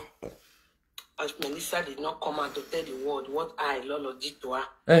the video. As Melissa did not come out to tell the world what Lolo did to her,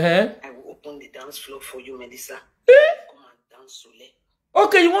 I will open the dance floor for you, Melissa. Come and dance, Sole.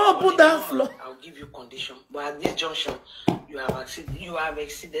 Okay, you want to put dance floor? I'll give you condition. But at this junction, you have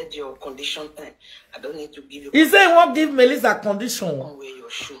exceeded your condition time. I don't need to give you. He said he won't give Melissa condition. Come wear your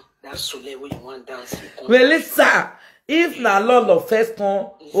shoe. That's Sole where you want to dance. Melissa, if na Lolo first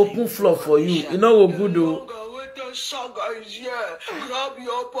come open floor for you, you know what good do? Saga is here. Grab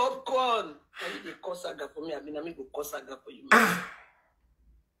your popcorn. You call saga for me. I mean, go call saga for you.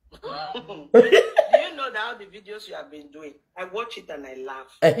 Do you know that how the videos you have been doing? I watch it and I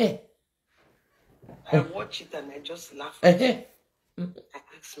laugh. I watch it and I just laugh. I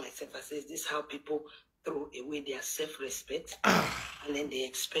ask myself, I say, is this how people throw away their self-respect? And then they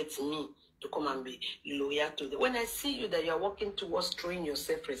expect me to come and be loyal to them. When I see you that you are working towards throwing your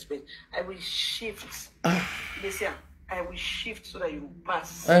self-respect, I will shift. Listen, I will shift so that you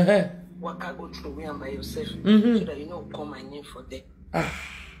pass. Waka go through way and by yourself, so that you know call my name for them.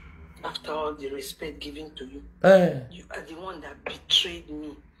 After all the respect given to you, you are the one that betrayed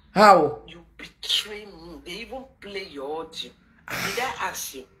me. How? You betrayed me. They even play your audio. Did I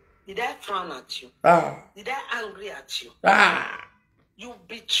ask you? Did I frown at you? Did I angry at you? You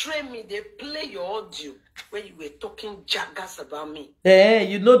betray me. They play your audio when you were talking jaggers about me.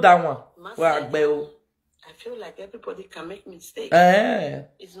 You know that one. Well, I feel like everybody can make mistakes.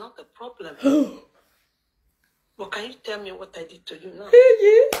 It's not a problem. But can you tell me what I did to you now?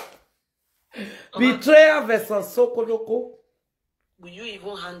 Betrayal versus Sokoloko. Will you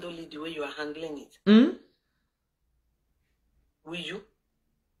even handle it the way you are handling it? Will you?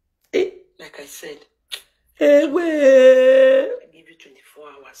 Like I said, I give you 24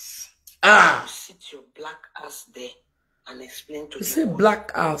 hours. You sit your black ass there and explain to you. Say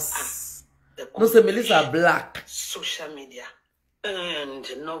black ass. No, say Melissa black. Social media and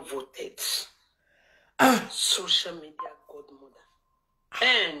not voted. Social media godmother.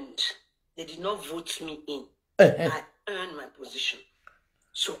 And they did not vote me in. I earned my position.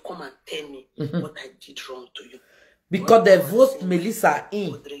 So come and tell me what I did wrong to you. Because they vote Melissa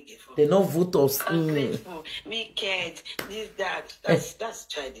in. They don't vote us in. Wicked, this, that. That's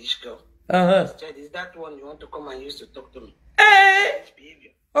childish, girl. That's childish. That one you want to come and use to talk to me.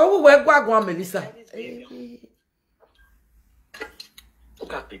 Oh, we're going Melissa.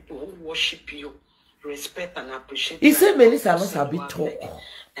 Look at people who worship you, respect and appreciate. He said Melissa must have been talk.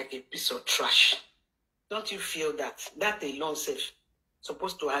 Like a piece of trash. Don't you feel that? That alone safe.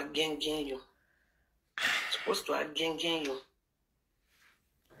 Supposed to again you. Supposed to again you.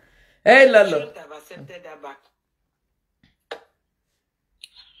 Hey, You Lolo. shouldn't have accepted that back.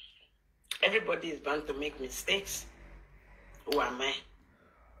 Everybody is bound to make mistakes. Who am I?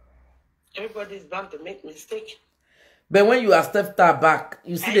 Everybody is bound to make mistakes. But when you accept her back,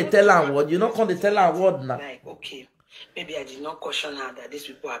 you see the tell her word. You not come to tell her word now. Like, okay, maybe I did not caution her that these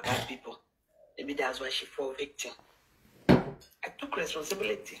people are bad people. Maybe that's why she fell victim. I took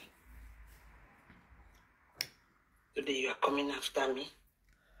responsibility. Today you are coming after me.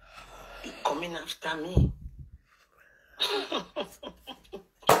 You're coming after me.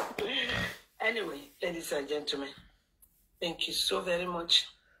 Anyway, ladies and gentlemen, thank you so very much.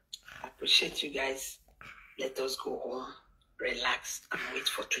 I appreciate you guys. Let us go home, relax, and wait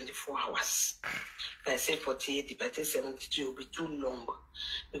for 24 hours. If I say 48, if I say 72, it will be too long.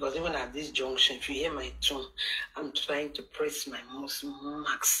 Because even at this junction, if you hear my tone, I'm trying to press my most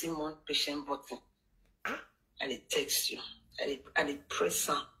maximum patient button. And it takes you. And it press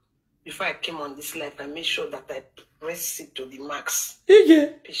on. Before I came on this life, I made sure that I press it to the max.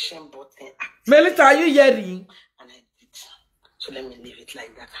 Yeah. Patient button. Melita, are you hearing? And I did. So let me leave it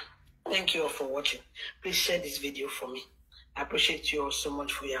like that. Thank you all for watching. Please share this video for me. I appreciate you all so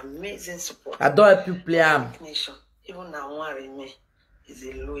much for your amazing support. I don't help you play am. Nation. Even now, one me is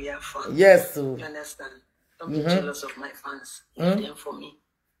a loyal fan. Yes, sir. You understand? Don't be jealous of my fans. Them for me.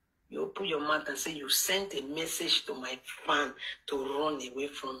 You open your mouth and say you sent a message to my fan to run away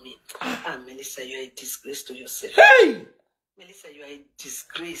from me. Melissa, you are a disgrace to yourself. Hey! Melissa, you are a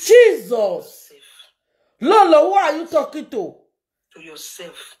disgrace. Jesus! Lolo, who are you talking to? To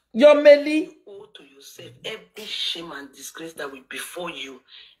yourself. Your Meli? You owe to yourself every shame and disgrace that will befall you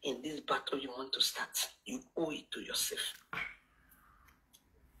in this battle you want to start. You owe it to yourself.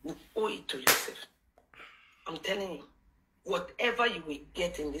 You owe it to yourself. I'm telling you, whatever you will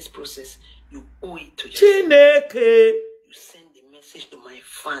get in this process, you owe it to yourself. Chineke. You send the message to my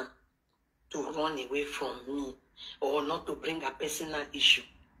fan to run away from me or not to bring a personal issue.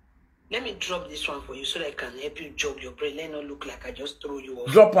 Let me drop this one for you so that I can help you jog your brain. Let it not look like I just throw you off.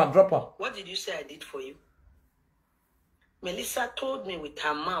 Drop her. What did you say I did for you? Melissa told me with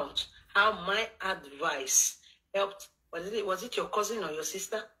her mouth how my advice helped. Was it your cousin or your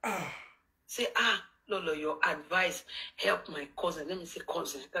sister? Say, Lolo, your advice helped my cousin. Let me say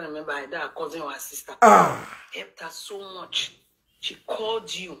cousin. I can't remember either a cousin or a sister. Helped her so much. She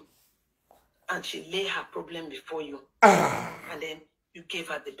called you and she laid her problem before you. And then you gave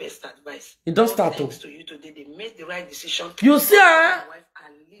her the best advice. It don't start thanks to you today. They made the right decision. You see,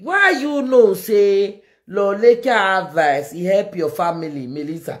 why you know say Loleka advice, he help your family,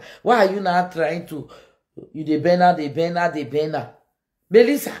 Melissa. Why are you not trying to you the banner?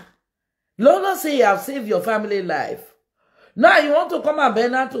 Melissa, Lolo say you have saved your family life. Now you want to come and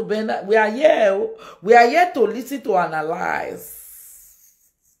banner. We are here. We are here to listen to analyze.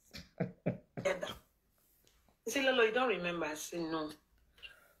 See, Lolo, you don't remember? I say no.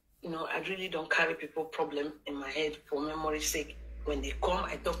 I really don't carry people problem in my head for memory's sake. When they come,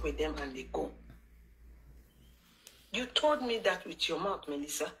 I talk with them and they go. You told me that with your mouth,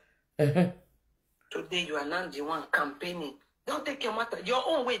 Melissa. Today you are not the one campaigning. Don't take your matter. Your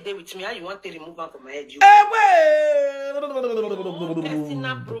own way there with me. How you want to remove her from my head? You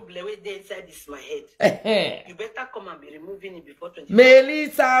personal problem way there inside this my head. You better come and be removing it before 20.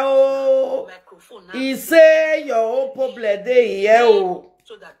 Melissa, microphone. He say your own problem there here.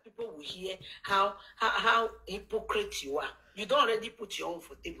 So that people will hear how hypocrite you are. You don't already put your own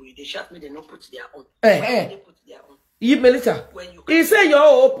for table. They shout me, they don't put their own. They put their own. You, Melissa, he say you're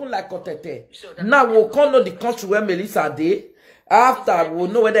open like Otete. Now we'll come know the country where Melissa dey. After we'll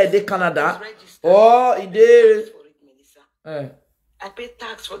know whether they Canada or they. I pay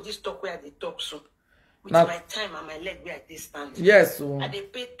tax for this talk where they talk so. With my time and my leg where they stand. Yes. I they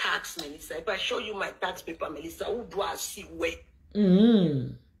pay tax, Melissa. If I show you my tax paper, Melissa, who do I see where?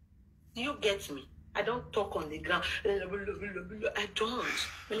 Do you get me? I don't talk on the ground. I don't.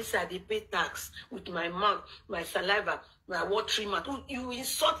 Melissa, they pay tax with my mouth, my saliva, my watery mouth. You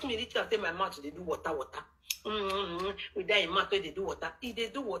insult me, little after my mouth, they do water. With that mouth, they do water. They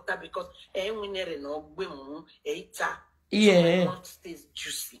do water because my mouth stays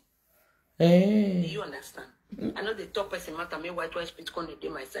juicy. Do you understand? I know the top person matter me white speech on the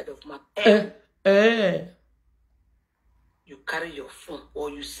my side of my You carry your phone or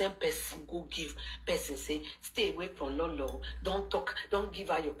you send person, go give person, say, stay away from Lolo. Don't talk, don't give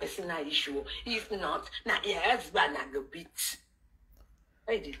her your personal issue. If not, now your husband and the beat.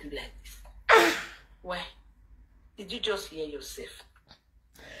 Why did you do like this? Why? Did you just hear yourself?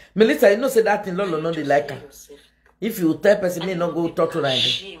 Melissa, you know say that thing Lolo no dey like her. If you tell person me not go talk to her.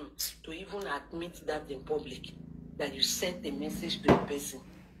 Shame to even admit that in public, that you sent a message to a person.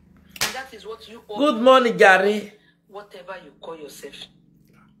 that is what you all Good morning, Gary. whatever you call yourself.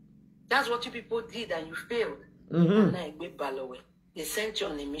 That's what you people did and you failed. Mm-hmm. And they sent you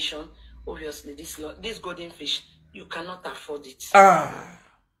on a mission. Obviously, this golden fish, you cannot afford it.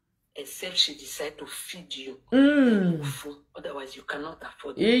 Except she decide to feed you. Otherwise, you cannot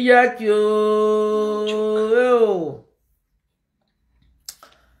afford it.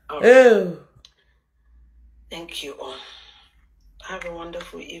 Thank you all. Have a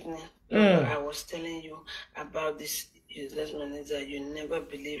wonderful evening. I was telling you about this useless manager. You never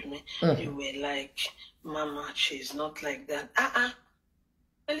believe me. You were like, Mama, she's not like that.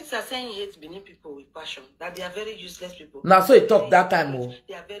 Felix are saying he hates Benin people with passion. That they are very useless people. Now, so he talked that time.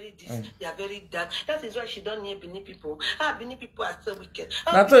 They are very this, they are very that. That is why she don't near Benin people. Benin people are so wicked.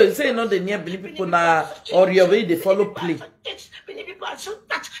 Now, so you say not the near Benin people now, or your way they follow play. Benin people are so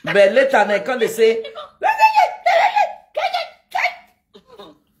that. But later, they come, they say,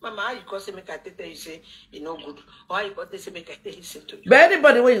 Mama, how you go say make I tell you say you no good? Or how you go say make I tell you to you? But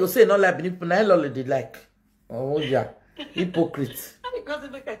anybody when you say not like Benin people, now Lolo they like. Oh yeah, hypocrite. How you go say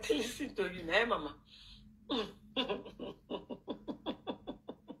make I tell you to you, nah, Mama?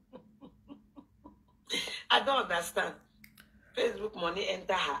 I don't understand. Facebook money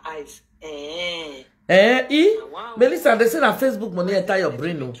enter her eyes. Wow. Melissa, they say that Facebook money enter your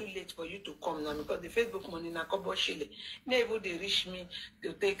brain. No. Too late for you to come now because the Facebook money na kobo shile. Never they reach me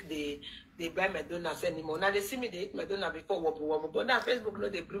to take they buy McDonald's anymore. Now they see me they eat McDonald's before wobble, but now Facebook no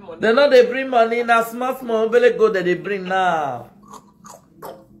they bring money. They know they bring money now. Small really good that they bring now.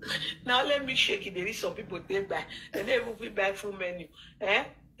 Now let me shake it. There is some people they buy and they will buy full menu.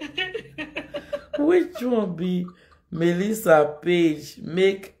 Which one be Melissa page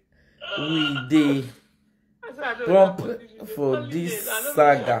make we dey prompt for this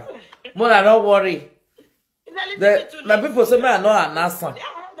saga? Mona, don't worry. The people say me I know an answer.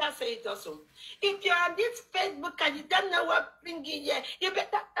 That's it also. If you are this Facebook and you don't know what bring you here, you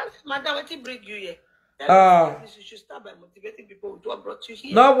better ask Madam what bring you here. You should start by motivating people with what brought you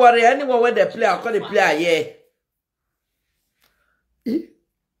here. Don't worry, anyone when they play, I'll call the player here.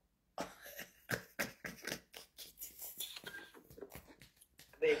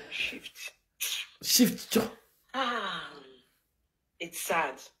 Shift. It's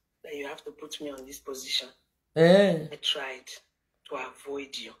sad that you have to put me on this position. I tried to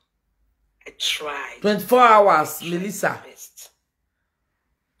avoid you. I tried. 24 hours, Melissa.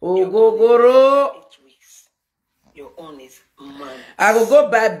 Go. 8 weeks. Your own is months. I will go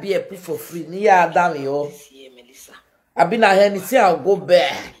buy beer for free. This year, Melissa. I've been a Hennessy, I'll go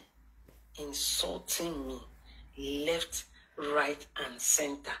back. Insulting me left, right, and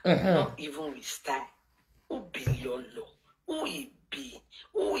center. Not even with style. Who be Lolo? Who he be?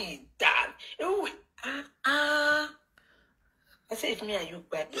 Who he dad? Who I say if me and you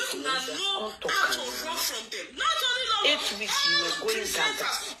buy Priscilla, don't talk from them. 8 weeks you were going down.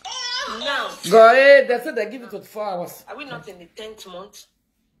 Now go ahead, they said they give it 24 hours. Are we not in the 10th month?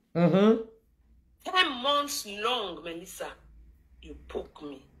 10 months long, Melissa. You poke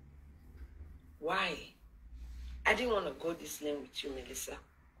me. Why? I didn't want to go this lane with you, Melissa.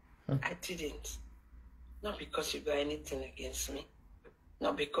 I didn't. Not because you got anything against me.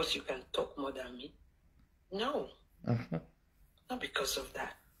 Not because you can talk more than me. No. Not because of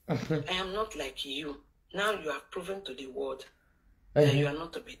that. I am not like you. Now you have proven to the world that you are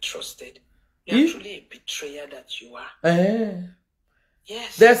not to be trusted. You are truly a betrayer that you are.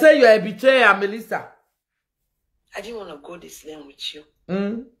 Yes. They say you are a betrayer, Melissa. I didn't want to go this lane with you.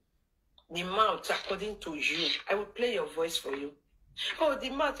 The mouth, according to you, I will play your voice for you. Oh, the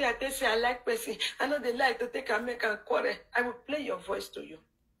mouth, they say I like person. I know they like to take and make and quarrel. I will play your voice to you.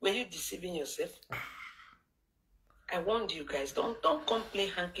 Were you deceiving yourself? I warned you guys, don't come play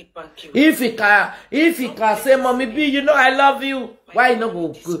hanky panky. If he can say, Mommy B, you know I love you. Why you not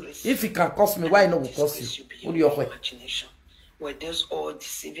go? If he can curse me, why you not go curse you? What do you say? Imagination. Were those all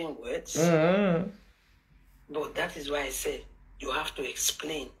deceiving words? But that is why I said you have to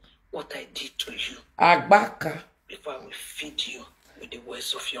explain what I did to you. Agbaka. Before I will feed you with the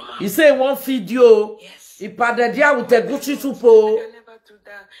words of your mouth. He say he won't feed you. Yes. He padded you with a Gucci soup. I never do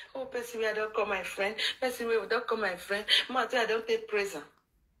that. Oh, Priscilla, I don't call my friend. Priscilla, I don't call my friend. Mother, I don't take present.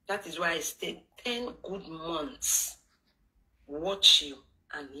 That is why I stayed 10 good months. Watch you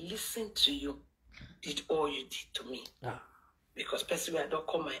and listen to you. Did all you did to me. Because Priscilla, I don't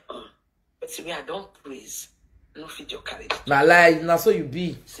call my own. Priscilla, I don't praise. I don't feed your courage. Nah, lie. Now so you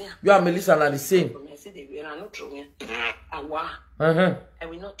be. You and Melissa are the same. I say they will not throw it. I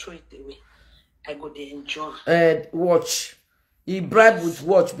will not throw it away. I go there enjoy. And watch. He bribed with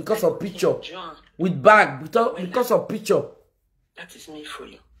watch because of picture. With bag because of picture. That is me for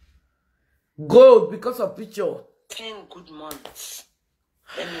you. Gold because of picture. 10 good months.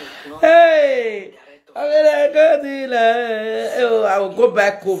 Hey! I will go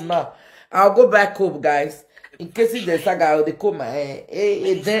back home now. I'll go back home, guys. In case there's a guy, they come.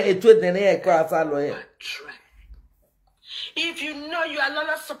 If you know you are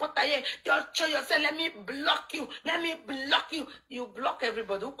not a supporter, just show yourself. Let me block you. Let me block you. You block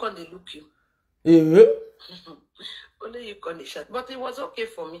everybody. Who can they look you? Only you can shut. But it was okay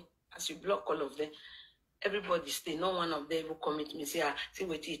for me. As you block all of them, everybody stay. No one of them will commit me. Say, see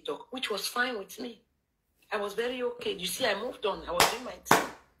what you talk, which was fine with me. I was very okay. You see, I moved on. I was doing my thing.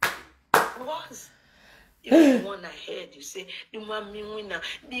 I was. Even the one I heard, you say, you want me winner.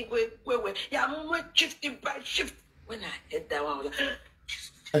 Yeah, I'm shifting by shift. When I heard that one, I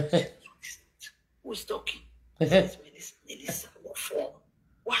was like, who's talking?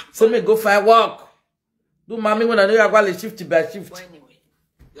 So me go find work. Do mommy when I know you're going to shift by shift. Well, anyway,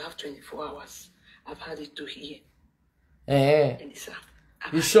 you have 24 hours. I've had it to here.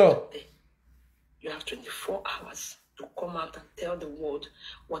 You sure? You have 24 hours to come out and tell the world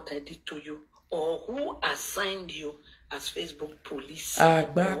what I did to you or who assigned you as Facebook police.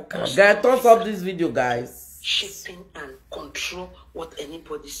 Guys, thumbs up this video, guys. Shaping and control what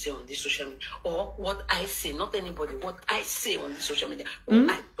anybody say on this social media or what I say, not anybody, what I say on the social media, who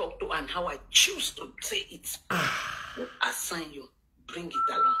I talk to and how I choose to say it. Who assign you, bring it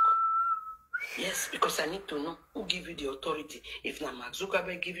along. Yes, because I need to know who give you the authority. If now Mark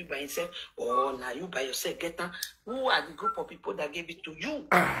Zuckerberg give you by himself or now you by yourself, who are the group of people that gave it to you?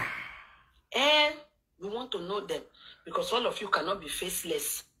 And we want to know them because all of you cannot be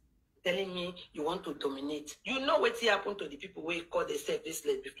faceless. Telling me you want to dominate. You know what happened to the people who call themselves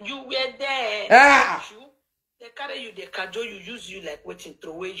faceless before. You were there. They carry you, they cajole you, use you like waiting,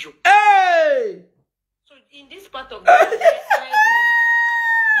 throw away you. Hey! So in this part of the world,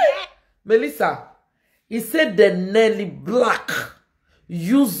 Melissa, he said the Nelly Black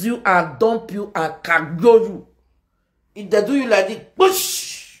use you and dump you and cajole you. If they do you like this,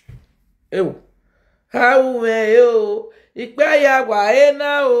 push. Ew. How you? Ikpaya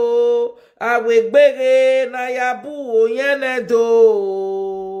waena o awegbere na yabu oyene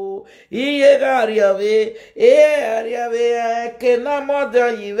do iye ariave kena modo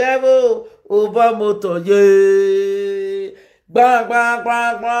yivevo oba moto ye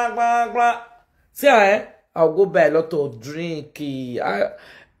gba. See, I'll go buy a lot of drink.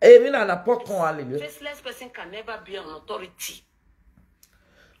 Even an apokon. Faceless person can never be an authority.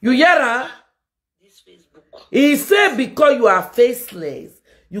 You hear her? Facebook. He said because you are faceless,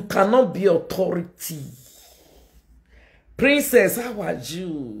 you cannot be authority. Princess, how are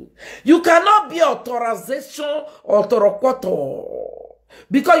you? You cannot be authorization or authorquator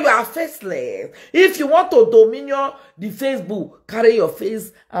because you are faceless. If you want to dominion the Facebook, carry your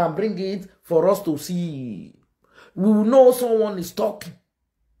face and bring it for us to see. We will know someone is talking.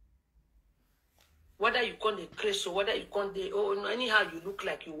 Whether you call it crazy or whether you call it, anyhow you look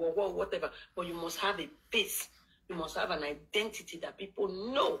like you or whatever, but you must have a face. You must have an identity that people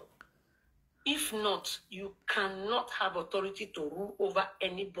know. If not, you cannot have authority to rule over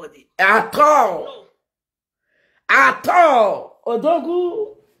anybody. At all. No. At all.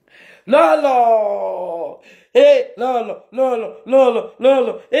 Odogu. Lolo. Hey, Lolo.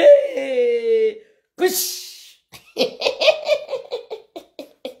 Hey. Kush.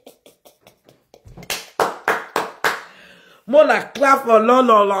 Mona clap for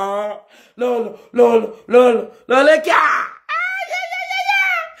Lolo.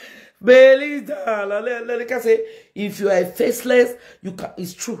 Belisa, Lolo can say if you are faceless, you can.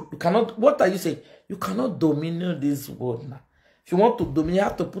 It's true. You cannot. What are you saying? You cannot dominate this world now. If you want to dominate, you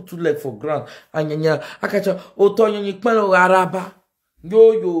have to put two legs for ground. Anyanya, akacha, oto nyikpelo araba.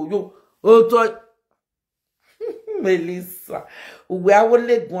 Yo. Oto. Melissa, we are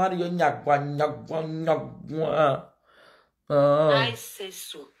only going to nyagwa. I say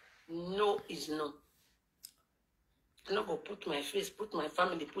so. No is no. I'm not going to put my face, put my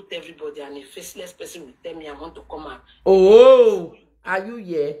family, put everybody, and a faceless person will tell me I want to come out. Oh, are you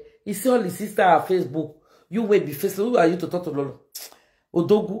here? You see all the sister on Facebook. You will be faceless. Who are you to talk to Lolo?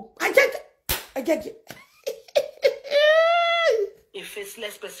 Odogu. I get. A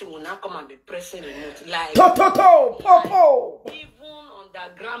faceless person will now come and be pressing remote like Popo. Even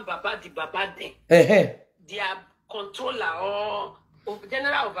underground Baba the Baba day. Their controller or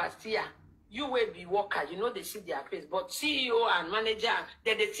general overseer, you will be worker. You know they see their face, but CEO and manager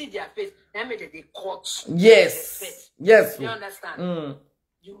they see their face. They made they cut. Yes. You understand?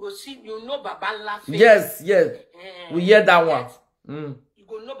 You go see. You know Baba face. Yes. We hear that one. You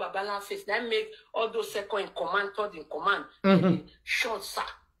go know Baba face. That make all those second in command, third in command. Short sir.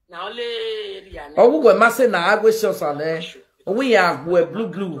 Now only Rihanna. Oh, we must say na agwe shots on there. We are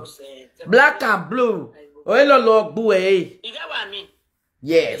blue. Black and blue. Oh, Lolo blue, eh? You get what I mean?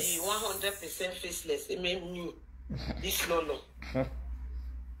 Yes. 100% faceless. It made me this Lolo.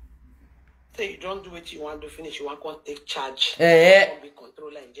 Say you don't do what you want to finish, you want to take charge. Be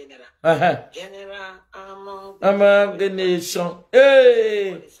controller in general. General among the nation.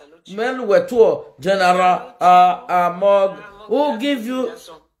 Hey, men were two general among who give you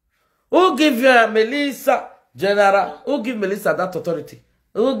Melissa general? Who give Melissa that authority?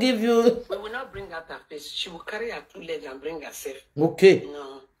 Who give you? We will not bring out her face. She will carry her 2 legs and bring herself. Okay.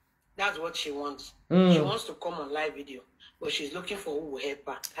 No, that's what she wants. She wants to come on live video, but she's looking for who will help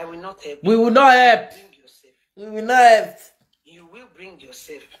her. I will not help. We will not help. Bring yourself. We will not help. You will bring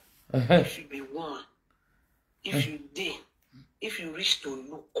yourself. If you be woman, if you dare, if you reach to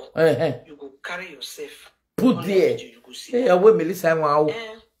look, you go carry yourself. Put there. You go see. Hey, away Melissa. Wow.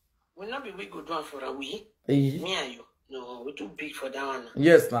 Will not be we go down for a we. Me and you. No, we're too big for that one.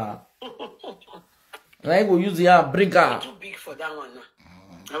 Yes, now. I will use the bring her. We're too big for that one now.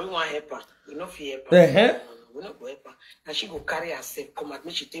 And we want to help her. We not fear help her. We not go help her. And she go carry herself. Come at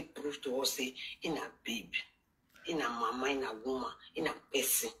me. She take proof to us. Say, in a babe, in a mama, in a woman, in a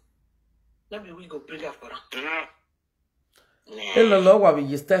person. Not be we go bring her for her. Hey, Lolo, what we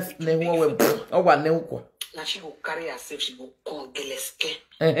just test ne wo o wa ne uko. Now she go carry herself, she go come geleske.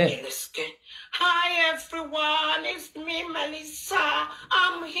 Hi everyone, it's me, Melissa.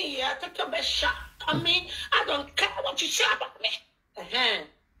 I'm here to take a shot. I mean, I don't care what you say about me.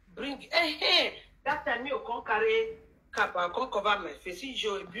 Bring, that time you come carry cap, come cover my face.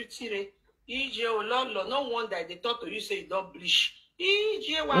 You beauty, you Lolo. No wonder they thought to you say you don't bleach.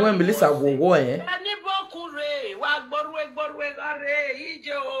 When Melissa go go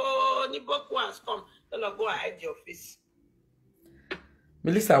hide your face.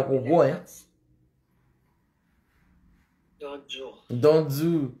 Melissa go Don't do. Don't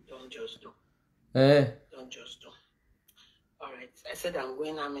just do. Don't just do. All right. I said I'm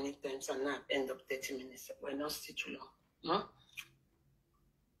going how many times and now end up 30 minutes. We're not still too long. Huh?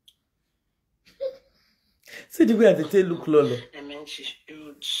 See the way they look Lolo. I mean, she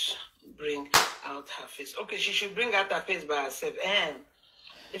should bring out her face. Okay, she should bring out her face by herself. And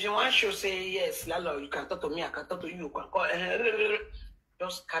if you want to say yes, Lolo, you can talk to me, I can talk to you, you can call.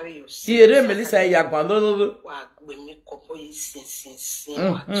 Just carry yourself. See, Melissa, you are Lolo. When me couple is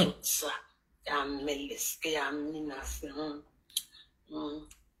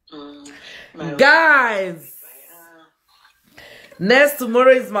guys, next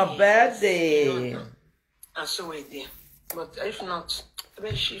tomorrow is my birthday. And so we did. But if not,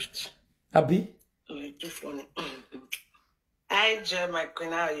 we shift. Abby? You're too funny. Hi, Joe, my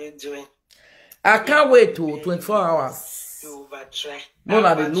queen, how are you doing? I can't wait to 24 hours. You over try. No,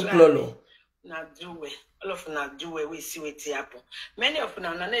 na the look Lolo. Na do we. All of na do we see what happen. Many of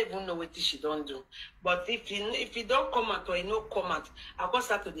them not even know what she don't do. But if you don't comment or you no comment, I go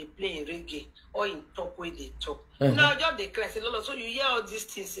start to play in reggae or in talk where they talk. Now just they cry say Lolo, so you hear all these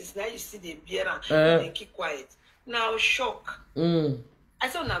things since now you see the beer and they keep quiet. Now shock. I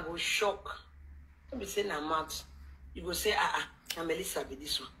said now go shock. Don't be saying I'm mouth. You go say now Melissa be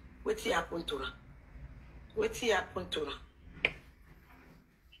this one. What happened to her? What happened to her?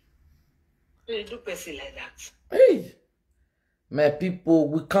 You do person like that. Hey, my people,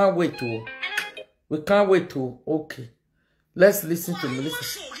 we can't wait to. We can't wait to. Okay, let's listen to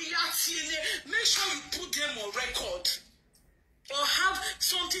Melissa. Make sure you put them on record or have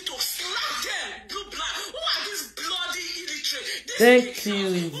something to slap them. Blue black. Who are these bloody illiterate? Thank you,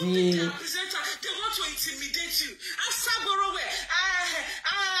 Izzy. They want to intimidate you. I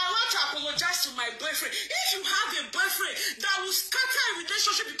want to apologize to my boyfriend. If you have a boyfriend that will scatter a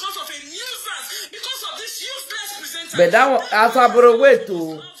relationship because of a nuisance, because of this useless presenter, but that one, Asaboro, wait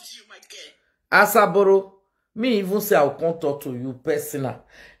to. Asaboro, me even say I'll come talk to you personal.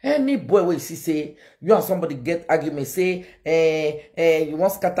 Any boy will see say you and somebody get argument, say you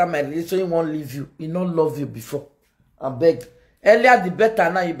want scatter my relationship, you won't leave you. He not love you before. I beg. Earlier the better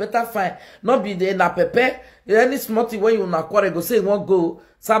now, you better find. Not be there na pepe. Any smarty when you na quarrel go say you won't go.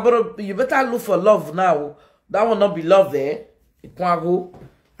 Saboro, you better look for love now. That will not be love there. It won't go.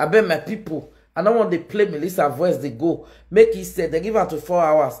 I beg my people. I don't want they play Melissa voice, they go. Make it say they give her to 4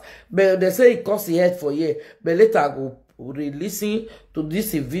 hours. But they say it costs the head for you. But later I go re-listen to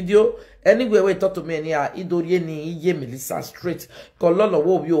this video. Anyway, we talk to me anyhow. Idoriye ni iye Melissa straight. Cause Lolo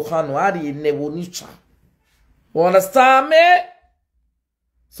wo yo hano ari newo nicha. You understand me?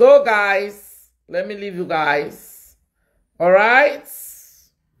 So guys, let me leave you guys. Alright?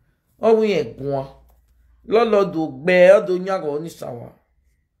 Oh we ain't going. Lolo do gbe odo nyago ni sawa.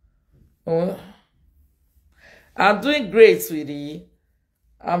 Oh, I'm doing great, sweetie.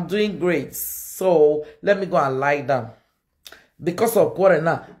 I'm doing great. So let me go and lie down. Because of quarrel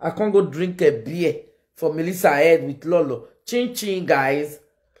now, I can't go drink a beer for Melissa head with Lolo. Chin chin, guys.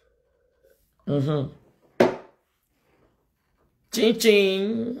 Chin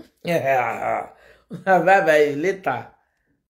chin. Yeah. Bye bye later.